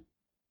Conan.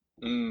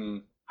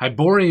 Mm.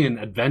 Hyborian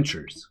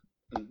Adventures.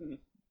 Mhm.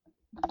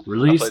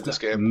 Released played this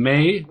game.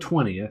 May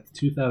 20th,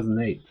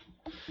 2008.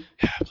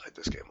 Yeah, I played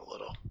this game a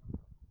little.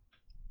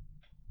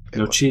 It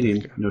No wasn't cheating.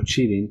 that good. No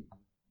cheating.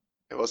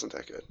 It wasn't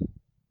that good.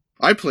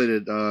 I played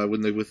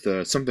it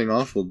with Something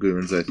Awful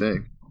Goons, I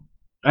think.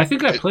 I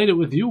think I played it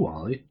with you,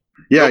 Wally.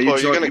 Yeah, Go, Paul,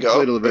 you gonna go?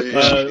 played a little bit. Or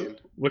are you Uh, cheating?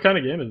 What kind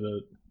of game is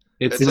it?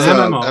 It's It's an a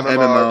MMO.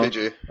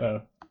 MMORPG.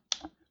 Oh.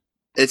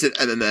 It's an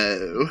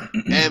MMO.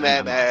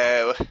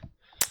 MMO.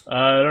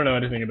 I don't know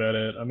anything about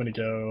it. I'm gonna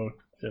go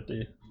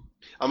 50.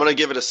 I'm gonna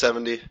give it a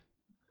 70.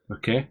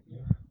 Okay.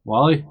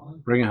 Wally,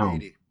 bring it home.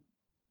 80.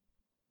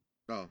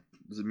 Oh,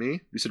 is it me?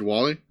 You said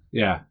Wally?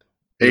 Yeah.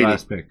 Your 80.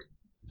 last pick.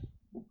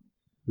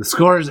 The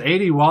score is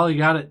 80. Wally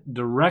got it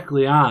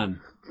directly on.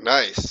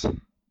 Nice.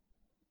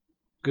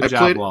 Good I job,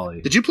 played-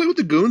 Wally. Did you play with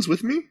the Goons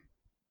with me?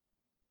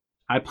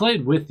 I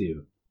played with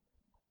you.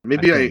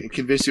 Maybe I I, think.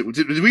 convinced you.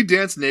 Did we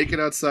dance naked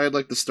outside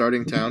like the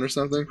starting town or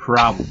something?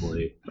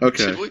 Probably.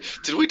 Okay.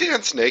 Did we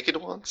dance naked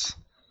once?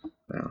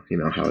 Well, you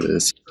know how it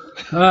is.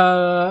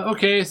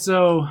 Okay,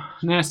 so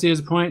Nasty has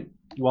a point.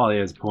 Wally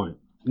has a point.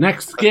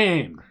 Next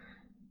game.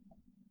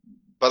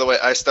 By the way,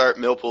 I start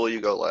Millpool,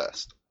 you go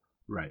last.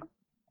 Right.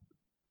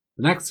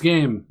 The next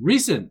game,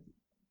 recent.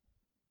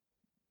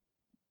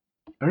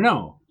 Or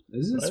no,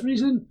 is this What?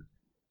 recent?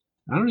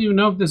 I don't even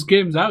know if this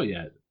game's out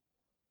yet.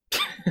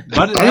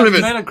 But it I don't has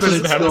even- Metacritic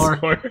Doesn't have a score.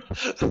 score.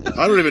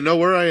 I don't even know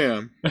where I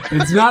am.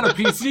 It's not a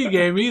PC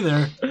game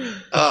either.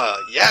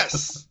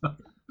 Yes! Are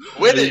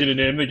you Winning! gonna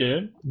name the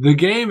game? The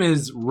game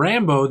is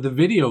Rambo, the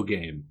video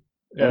game.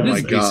 Yeah, It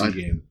is my a God. PC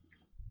game.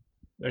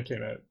 that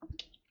came out.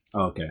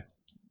 Oh, okay.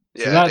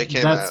 Yeah, So that, it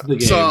came that's out. the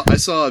game. I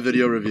saw a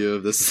video review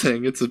of this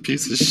thing. It's a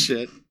piece of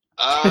shit.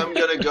 I'm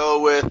gonna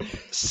go with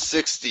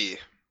 60.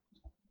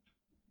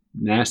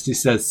 Nasty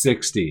says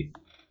 60.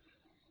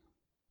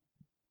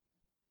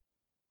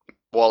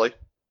 Wally?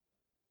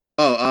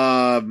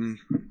 Oh,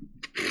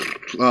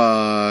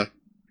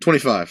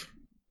 25.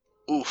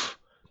 Oof.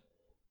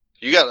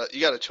 You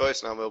got a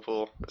choice now,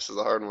 Millpool. This is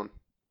a hard one.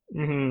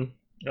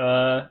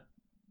 Let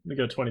me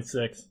go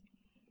 26.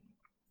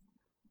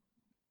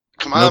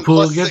 Come on, Liverpool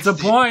plus gets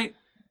 60. a point.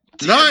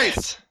 Damn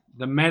Nice! it.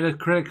 The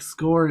Metacritic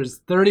score is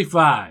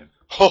 35.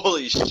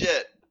 Holy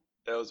shit.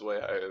 That was way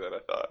higher than I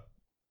thought.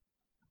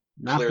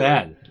 Not Clearly.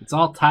 bad. It's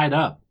all tied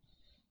up.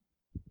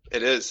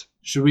 It is.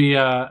 Should we,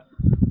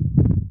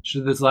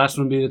 should this last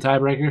one be the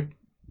tiebreaker?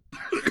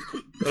 I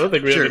don't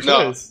think we have a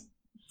No. choice.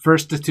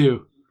 First to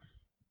two.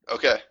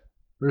 Okay.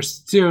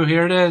 First to two,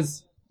 here it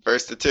is.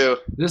 First to two.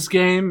 This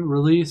game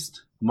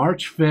released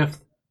March 5th,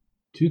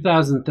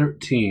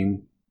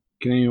 2013.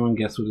 Can anyone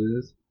guess what it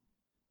is?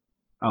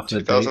 Off the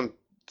date?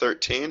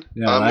 2013.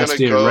 Yeah, I'm last gonna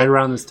year, go, right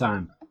around this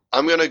time.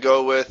 I'm gonna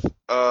go with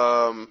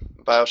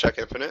BioShock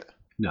Infinite.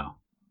 No.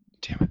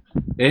 Damn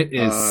It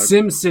is Uh,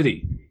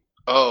 SimCity.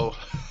 Oh.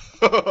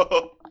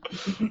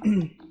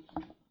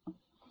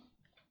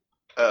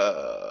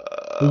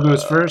 Who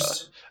goes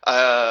first?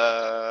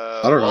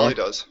 I don't know. Wally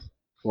does.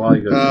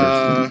 Wally goes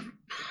first.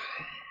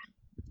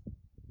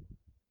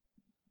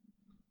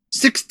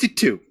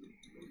 62.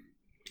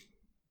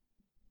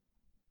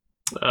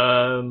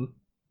 We'll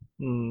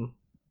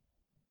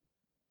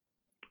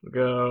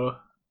go.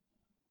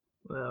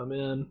 Oh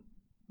man,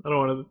 I don't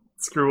want to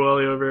screw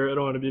Wally over. I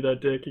don't want to be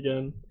that dick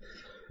again.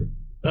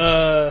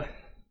 I'll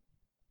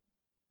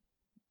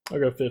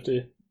go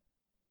 50.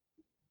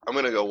 I'm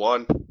gonna go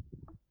 1.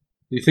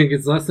 You think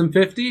it's less than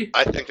 50?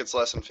 I think it's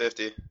less than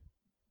 50.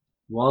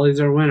 Wally's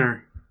our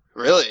winner.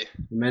 Really?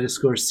 The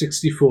Metascore is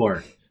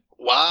 64.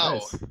 Wow.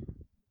 Nice.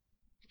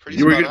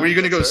 Pretty Were spot you on, going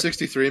to go good sir.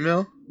 63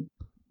 mil?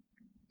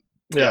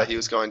 Yeah, he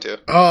was going to.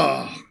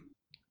 Oh.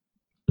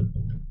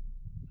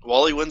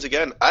 Wally wins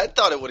again. I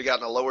thought it would have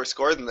gotten a lower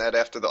score than that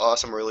after the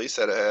awesome release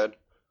that it had.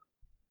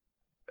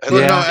 And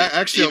Well, then no, an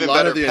actually, a even lot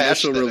better of the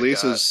patch initial than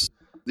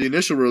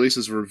it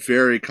releases, were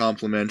very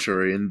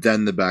complimentary, and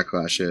then the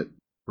backlash hit.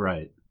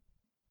 Right.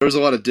 There was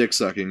a lot of dick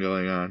sucking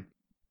going on.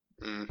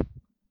 got.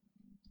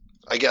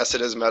 I guess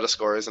it is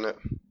Metascore, isn't it?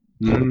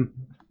 hmm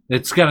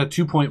It's got a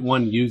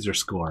 2.1 user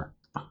score.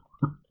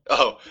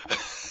 Oh. Out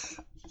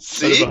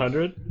See? of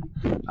 100.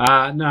 No,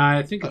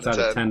 I think it's Out out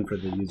of of 10 for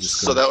the user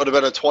score. So that would have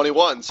been a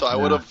 21, so I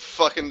Yeah. would have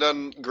fucking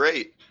done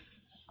great.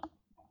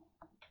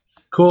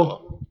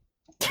 Cool.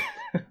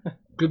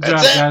 Good job,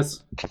 That's it.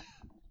 guys. Way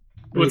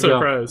What's to our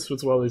go. prize?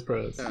 What's Wally's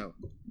prize? Oh,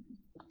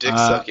 Dick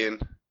sucking.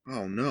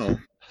 oh no.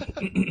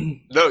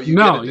 No, you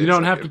No, get it, you dick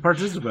don't have to sucking.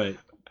 participate.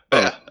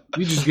 Yeah.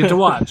 You just get to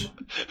watch.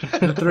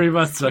 The three of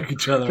us suck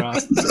each other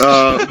off.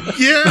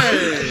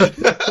 Yay!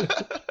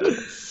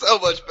 So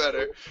much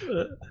better.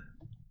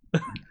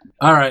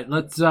 All right,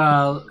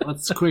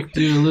 let's quick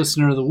do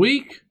listener of the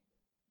week.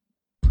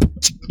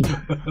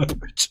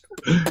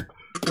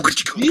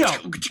 Yo,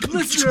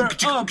 listener of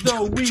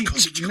the week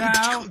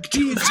now.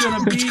 He's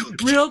gonna be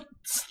real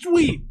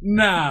sweet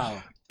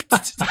now.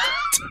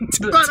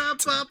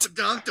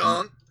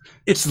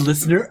 It's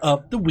listener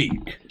of the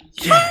week.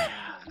 Yeah.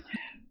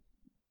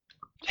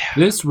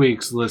 This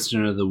week's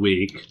listener of the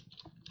week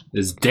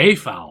is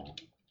Dayfowl.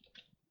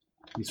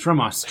 He's from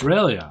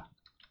Australia.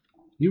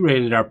 He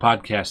rated our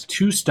podcast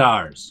 2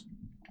 stars.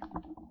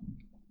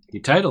 He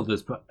titled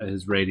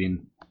his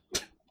rating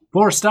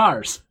 4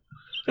 stars.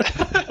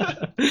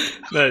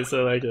 Nice, I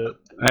like it.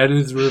 And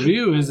his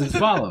review is as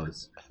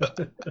follows.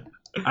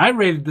 I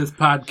rated this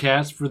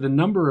podcast for the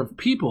number of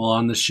people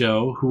on the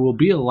show who will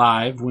be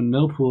alive when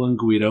Millpool and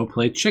Guido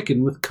play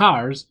chicken with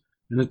cars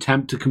and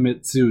attempt to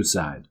commit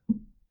suicide.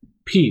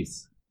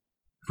 Peace.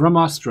 From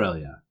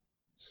Australia.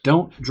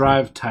 Don't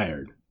drive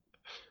tired.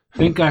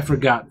 Think I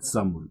forgot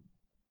someone.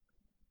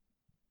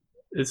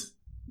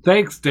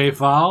 Thanks,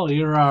 Dayfall.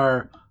 You're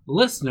our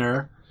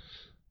listener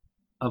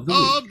of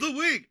the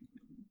week.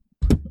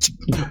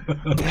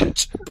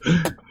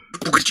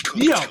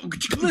 Yo,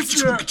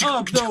 listener of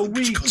the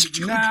week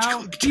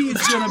now.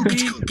 He's gonna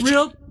be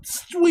real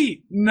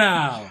sweet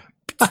now.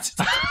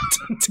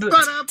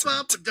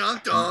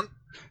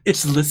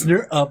 It's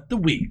listener of the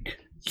week.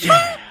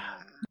 Yeah.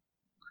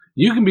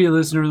 You can be a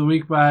listener of the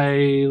week by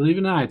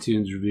leaving an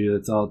iTunes review.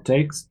 That's all it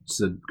takes.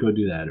 So go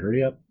do that.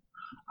 Hurry up.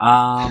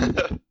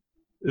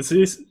 Is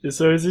he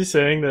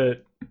saying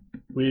that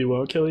we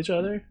won't kill each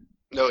other?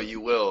 No,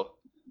 you will.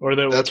 Or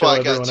that That's we'll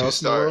why kill I got everyone 2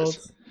 else in the world?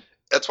 stars.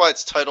 That's why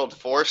it's titled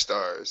 4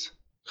 stars.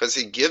 Because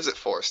he gives it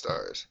 4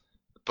 stars.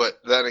 But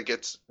then it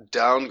gets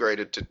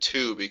downgraded to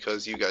 2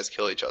 because you guys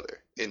kill each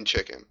other in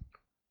chicken.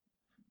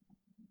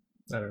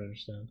 I don't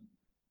understand.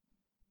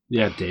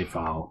 Yeah,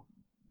 Dayfowl.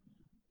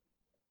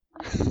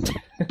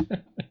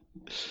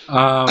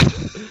 I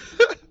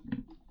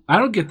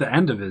don't get the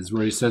end of his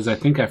where he says, I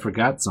think I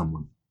forgot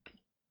someone.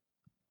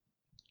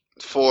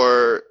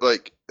 For,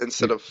 like,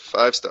 instead of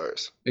 5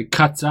 stars. It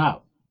cuts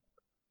out.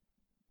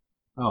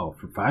 Oh,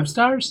 for 5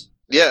 stars?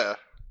 Yeah.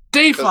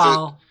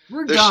 Dayfall,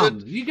 we're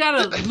dumb. You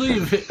gotta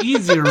leave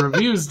easier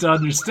reviews to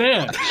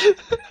understand.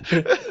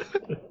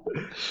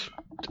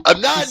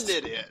 I'm not an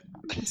idiot.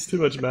 It's too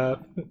much math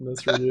in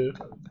this review.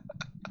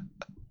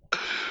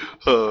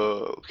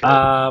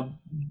 Okay.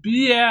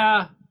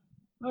 Yeah.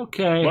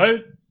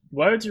 Okay.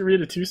 Why would you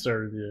read a 2-star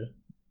review?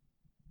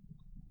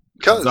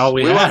 Because That's all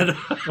we had.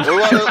 we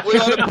want to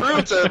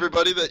prove to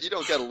everybody that you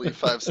don't got to leave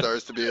 5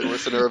 stars to be a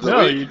listener of the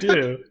No, week. you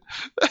do.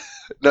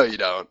 No, you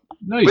don't.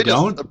 No, you we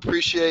don't. just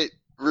appreciate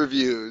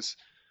reviews,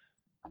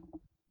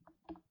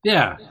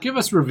 Yeah, give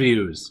us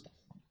reviews.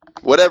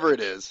 whatever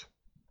it is.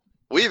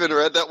 We even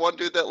read that one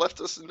dude that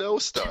left us no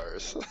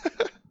stars.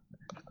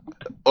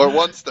 Or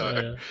 1 star.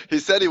 Yeah. He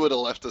said he would have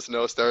left us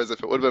no stars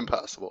if it would have been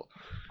possible.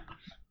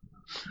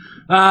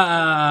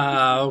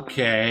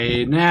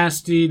 Okay.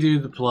 Nasty, do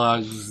the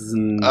plugs.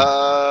 And...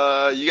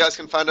 You guys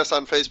can find us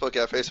on Facebook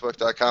at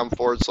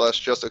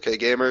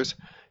facebook.com/JustOkGamers.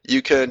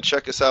 You can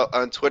check us out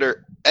on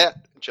Twitter at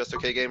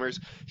JustOkGamers.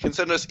 You can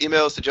send us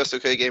emails to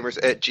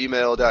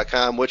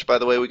justokgamers@gmail.com, which, by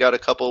the way, we got a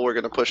couple. We're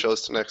going to push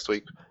those to next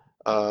week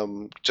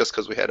just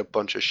because we had a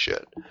bunch of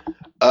shit.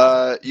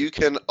 You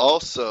can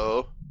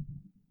also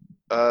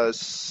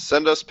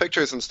send us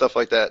pictures and stuff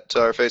like that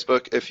to our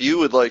Facebook if you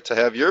would like to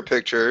have your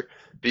picture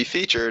be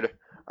featured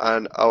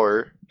on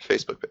our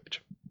Facebook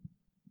page.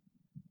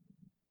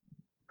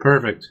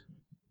 Perfect.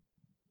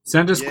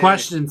 Send us Yay.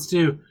 questions,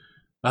 too.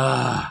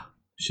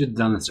 Should have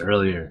done this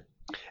earlier.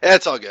 Yeah,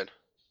 it's all good.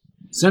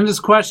 Send us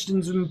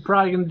questions. We're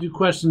probably going to do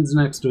questions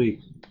next week.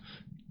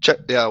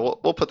 Yeah,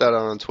 we'll put that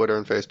on Twitter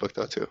and Facebook,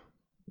 though, too.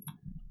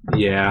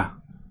 Yeah.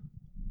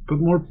 But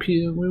more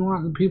people, we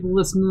want the people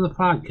listening to the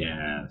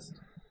podcast.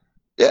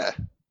 Yeah,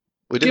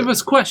 we do. Give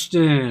us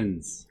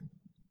questions.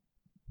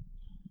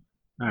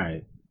 All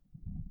right.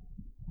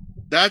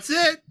 That's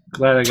it.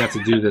 Glad I got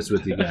to do this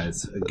with you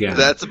guys again.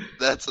 That's a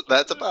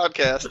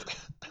podcast.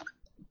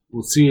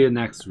 We'll see you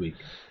next week.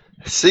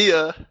 See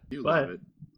ya. You Bye. love it.